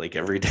Riley like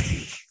every day.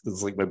 This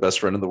is like my best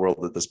friend in the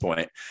world at this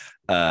point.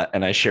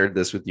 And I shared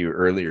this with you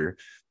earlier,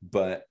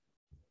 but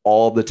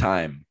all the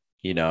time,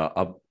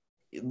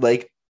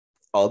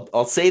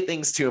 I'll say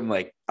things to him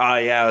like, oh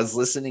yeah, I was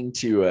listening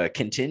to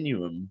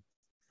Continuum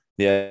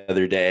the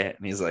other day,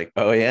 and he's like,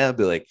 oh yeah. I'll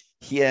be like,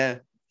 yeah,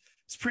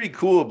 it's pretty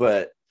cool,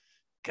 but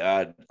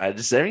God,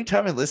 every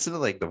time I listen to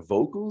like the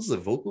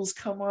vocals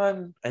come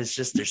on, it's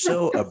just, they're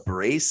so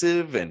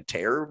abrasive and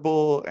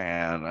terrible,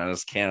 and I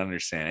just can't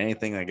understand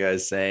anything that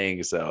guy's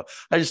saying. So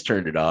I just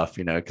turned it off,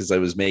 because I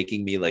was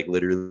making me like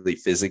literally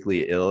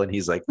physically ill. And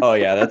he's like, oh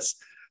yeah,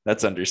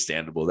 that's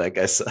understandable. That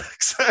guy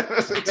sucks.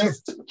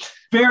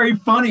 Very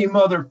funny,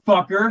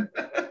 motherfucker.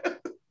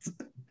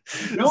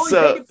 Don't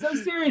take it so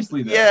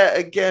seriously, though. Yeah,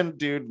 again,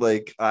 dude,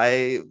 like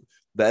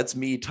that's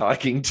me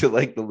talking to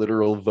like the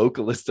literal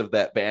vocalist of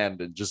that band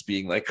and just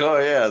being like, oh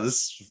yeah,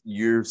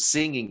 your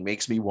singing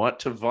makes me want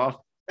to vomit.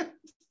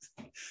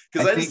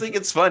 Because I just think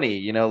it's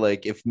funny,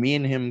 like if me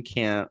and him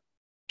can't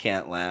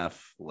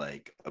laugh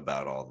like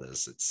about all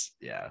this, it's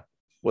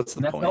what's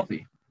the point? That's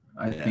healthy.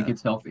 I think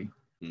it's healthy.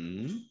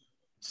 Mm-hmm.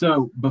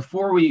 So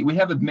before we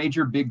have a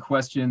major big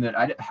question that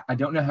I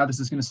don't know how this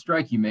is going to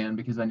strike you, man,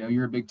 because I know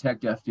you're a big tech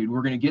deaf dude.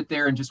 We're going to get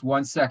there in just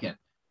 1 second.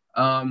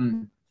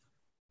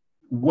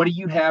 What do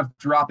you have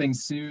dropping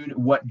soon?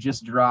 What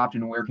just dropped,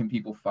 and where can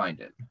people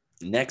find it?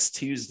 Next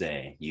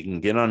Tuesday, you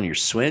can get on your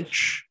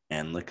Switch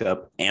and look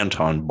up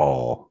Anton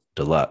Ball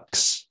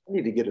Deluxe. I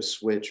need to get a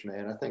Switch,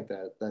 man. I think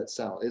it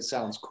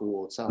sounds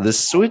cool. The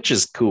Switch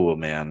is cool,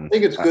 man. I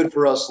think it's good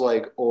for us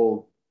like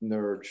old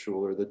nerd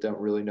Schuler that don't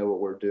really know what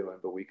we're doing,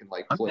 but we can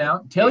like play.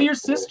 Tell your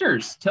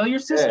sisters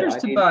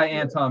to buy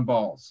Anton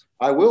Balls.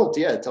 I will.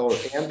 Yeah, tell her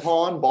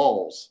Anton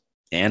Balls.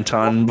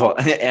 Anton Ball.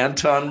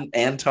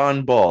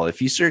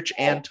 If you search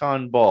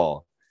Anton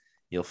Ball,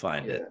 you'll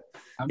find it.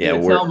 I'm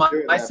gonna tell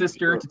my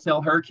sister to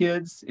tell her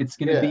kids. It's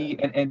gonna be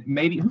and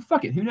maybe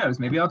who knows?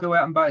 Maybe I'll go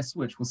out and buy a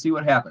Switch. We'll see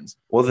what happens.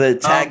 Well, the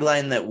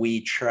tagline that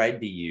we tried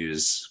to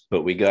use,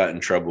 but we got in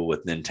trouble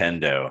with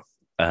Nintendo.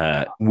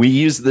 We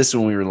used this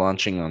when we were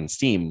launching on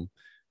Steam.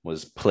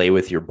 Was play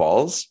with your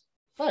balls.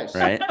 Nice,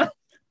 right?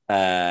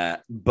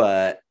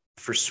 But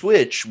for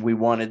Switch, we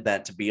wanted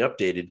that to be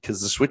updated because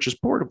the Switch is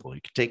portable.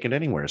 You can take it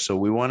anywhere. So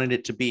we wanted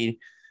it to be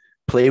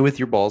play with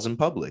your balls in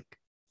public.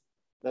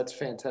 That's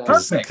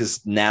fantastic.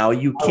 Because now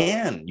you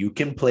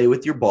can play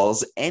with your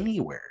balls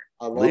anywhere.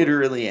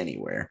 literally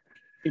anywhere.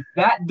 If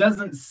that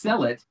doesn't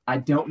sell it, I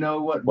don't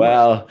know what.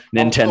 Well,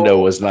 Nintendo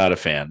was not a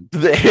fan.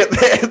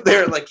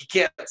 They're like, you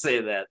can't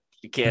say that.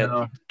 You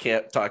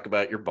can't talk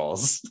about your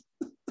balls.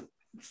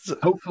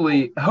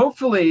 Hopefully,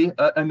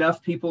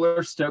 enough people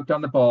are stoked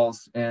on the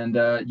balls, and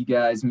you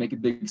guys make a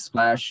big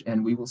splash,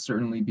 and we will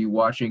certainly be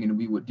watching. And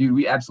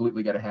we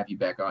absolutely got to have you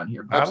back on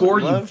here. Before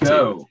you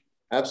go,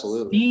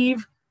 absolutely,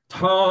 Steve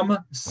Tom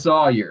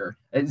Sawyer.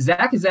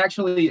 Zach has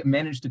actually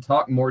managed to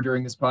talk more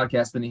during this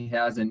podcast than he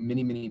has in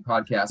many, many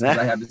podcasts, because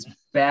I have this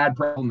bad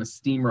problem of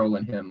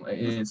steamrolling him.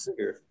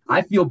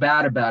 I feel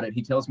bad about it.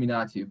 He tells me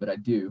not to, but I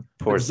do.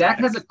 Poor Zach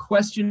has a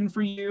question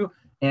for you,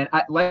 and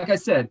like I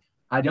said,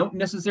 I don't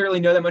necessarily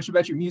know that much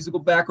about your musical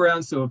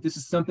background, so if this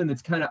is something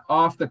that's kind of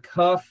off the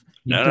cuff,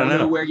 you don't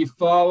know where you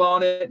fall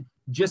on it,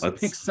 just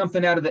pick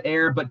something out of the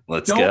air, but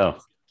don't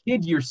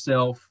kid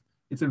yourself.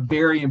 It's a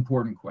very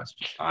important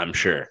question. I'm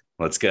sure.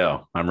 Let's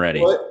go. I'm ready.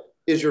 What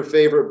is your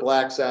favorite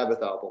Black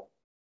Sabbath album?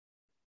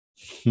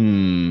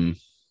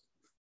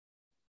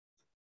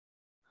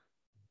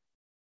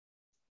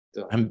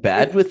 I'm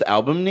bad with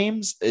album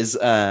names.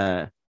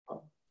 The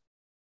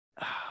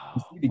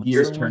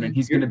gears turning.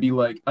 He's going to be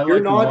like, you're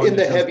not in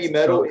the heavy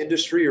metal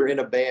industry or in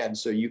a band,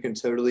 so you can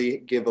totally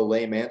give a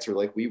lame answer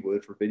like we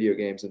would for video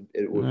games, and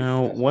it would.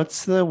 No,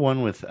 what's the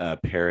one with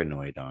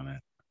Paranoid on it?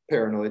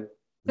 Paranoid.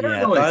 Yeah,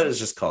 I thought it was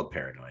just called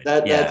Paranoid. I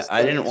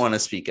didn't want to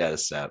speak out of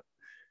step.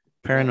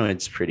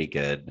 Paranoid's pretty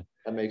good.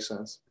 That makes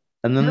sense.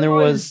 And then there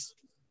was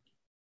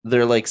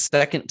their like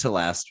second to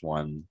last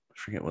one. I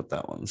forget what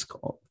that one's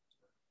called.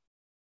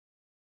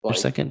 Like,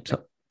 second to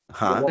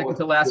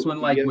last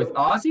one, like with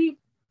Ozzy.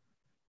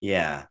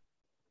 Yeah.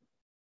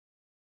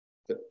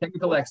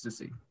 Technical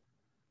Ecstasy.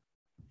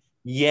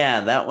 Yeah,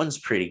 that one's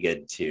pretty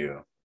good too.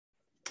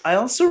 I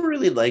also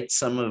really liked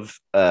some of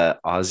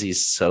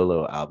Ozzy's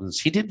solo albums.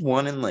 He did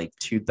one in like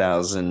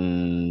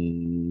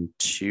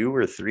 2002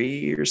 or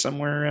 3 or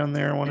somewhere around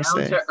there, I want to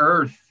say. Down to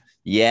Earth.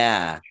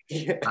 Yeah.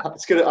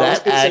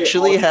 That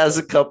actually has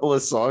a couple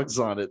of songs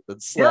on it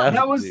that slap.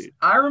 Yeah,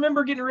 I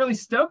remember getting really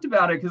stoked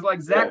about it because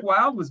like Zach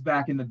Wild was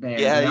back in the band.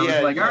 Yeah, and I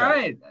was like, all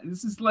right,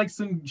 this is like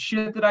some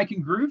shit that I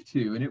can groove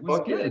to. And it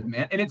was good,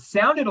 man. And it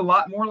sounded a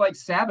lot more like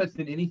Sabbath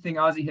than anything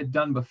Ozzy had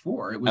done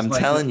before. It was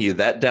telling you,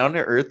 that Down to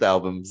Earth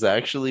album is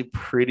actually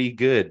pretty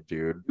good,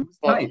 dude. It was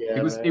tight.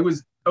 It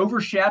was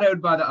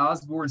overshadowed by the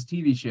Osbournes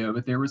TV show,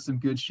 but there was some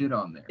good shit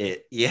on there.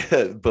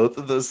 Both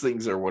of those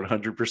things are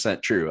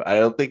 100% true. I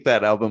don't think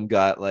that album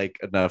got like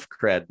enough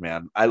cred,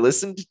 man. I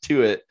listened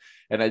to it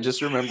and I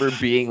just remember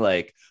being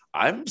like,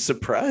 I'm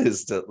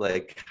surprised at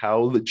like how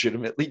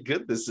legitimately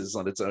good this is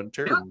on its own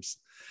terms.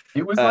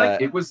 It was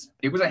like it was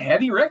a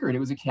heavy record. It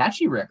was a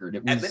catchy record.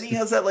 And then he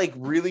has that like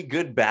really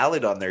good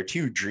ballad on there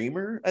too,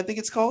 Dreamer, I think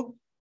it's called.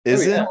 I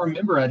don't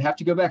remember. I'd have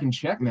to go back and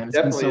check, man. It's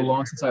definitely been so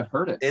long since I've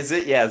heard it. Is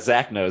it? Yeah,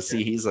 Zach knows.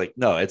 See, he's like,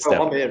 no, it's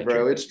definitely. I'm in,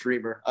 bro. It's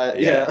Dreamer. I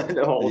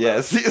know.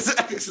 Yes, it's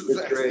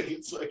great.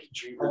 It's like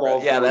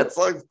Dreamer. Yeah, that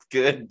song's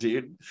good,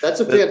 dude.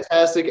 That's a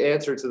fantastic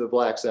answer to the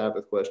Black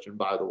Sabbath question,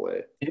 by the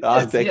way.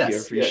 Thank you. I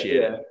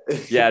appreciate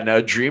it. Yeah,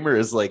 no, Dreamer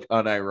is like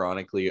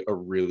unironically a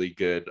really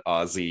good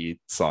Ozzy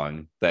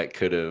song that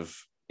could have,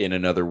 in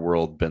another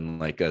world, been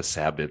like a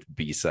Sabbath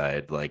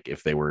B-side, like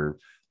if they were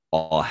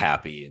all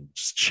happy and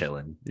just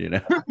chilling, you know.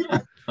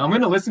 I'm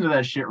gonna listen to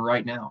that shit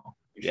right now.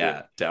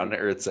 Yeah, Down to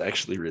Earth's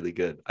actually really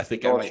good. I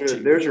think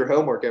There's your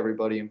homework,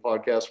 everybody in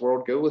podcast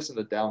world. Go listen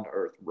to Down to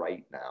Earth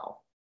right now.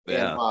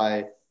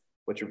 Yeah.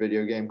 What's your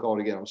video game called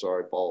again? I'm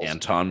sorry, Balls.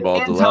 Anton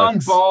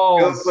Balls.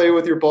 Go play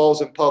with your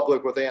balls in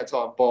public with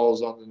Anton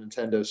Balls on the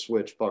Nintendo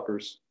Switch,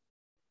 fuckers.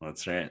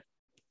 That's right.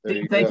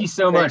 Thank you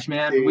so much,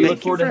 man. We look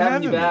forward to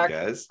having you back,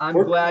 guys.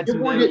 I'm glad to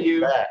know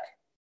you. Back.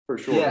 For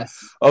sure. Yes.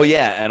 Oh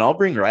yeah, and I'll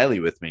bring Riley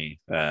with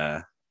me.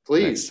 Please.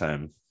 Next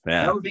time.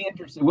 Yeah. That would be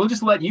interesting. We'll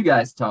just let you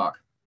guys talk.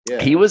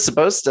 Yeah. He was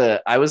supposed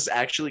to. I was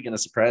actually going to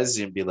surprise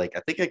you and be like, I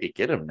think I could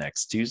get him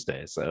next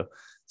Tuesday. So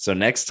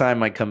next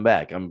time I come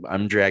back,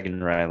 I'm dragging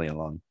Riley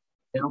along.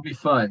 It'll be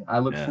fun. I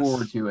look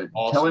forward to it.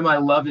 Awesome. Tell him I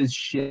love his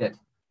shit.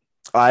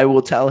 I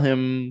will tell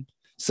him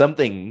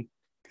something.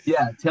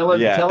 Yeah, tell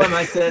him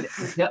I said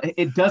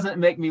it doesn't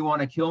make me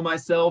want to kill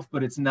myself,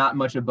 but it's not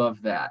much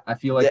above that. I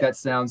feel like that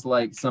sounds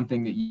like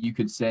something that you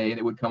could say and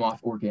it would come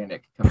off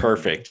organic.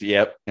 Perfect.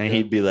 Yep. And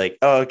he'd be like,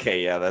 oh,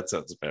 okay, yeah, that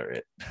sounds about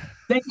right.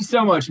 Thank you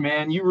so much,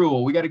 man. You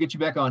rule. We got to get you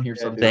back on here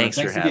sometime. Thanks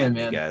for having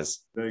me, guys.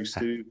 Thanks,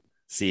 dude.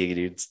 See you,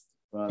 dudes.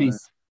 Bye.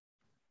 Peace.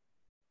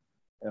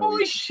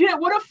 Holy shit,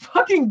 what a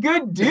fucking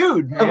good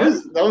dude,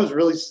 man. That was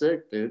really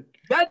sick, dude.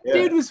 That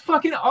dude was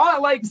fucking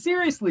awesome. Like,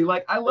 seriously,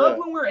 like, I love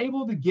when we're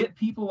able to get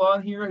people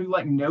on here who,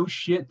 like, know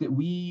shit that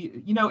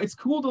we, you know, it's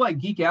cool to, like,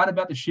 geek out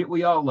about the shit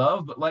we all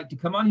love, but, like, to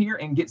come on here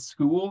and get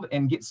schooled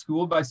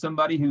by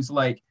somebody who's,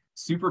 like,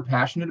 super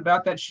passionate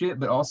about that shit,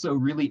 but also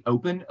really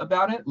open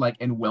about it, like,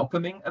 and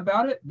welcoming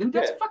about it. Dude,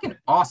 that's fucking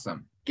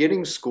awesome.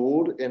 Getting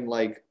schooled and,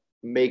 like,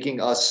 making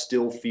us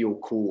still feel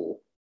cool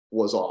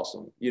was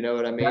awesome. You know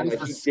what I mean? That is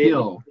like, a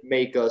skill. Didn't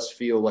make us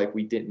feel like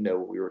we didn't know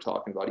what we were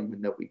talking about,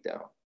 even though we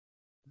don't.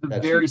 The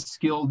That's very you.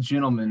 skilled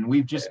gentleman.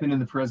 We've just been in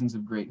the presence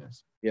of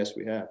greatness. Yes,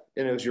 we have.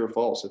 And it was your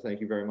fault. So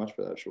thank you very much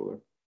for that, Schuler.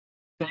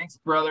 Thanks,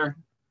 brother.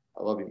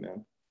 I love you,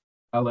 man.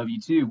 I love you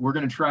too. We're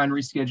going to try and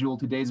reschedule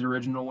today's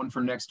original one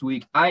for next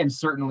week. I am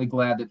certainly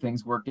glad that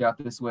things worked out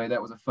this way.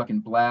 That was a fucking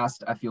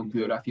blast. I feel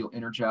good. I feel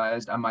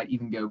energized. I might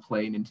even go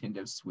play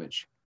Nintendo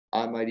Switch.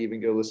 I might even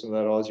go listen to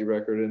that Aussie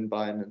record and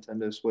buy a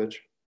Nintendo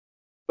Switch.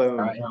 Boom.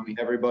 All right, homie.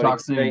 Everybody.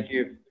 Talk soon. Thank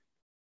you.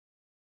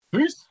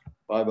 Peace.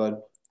 Bye,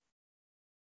 bud.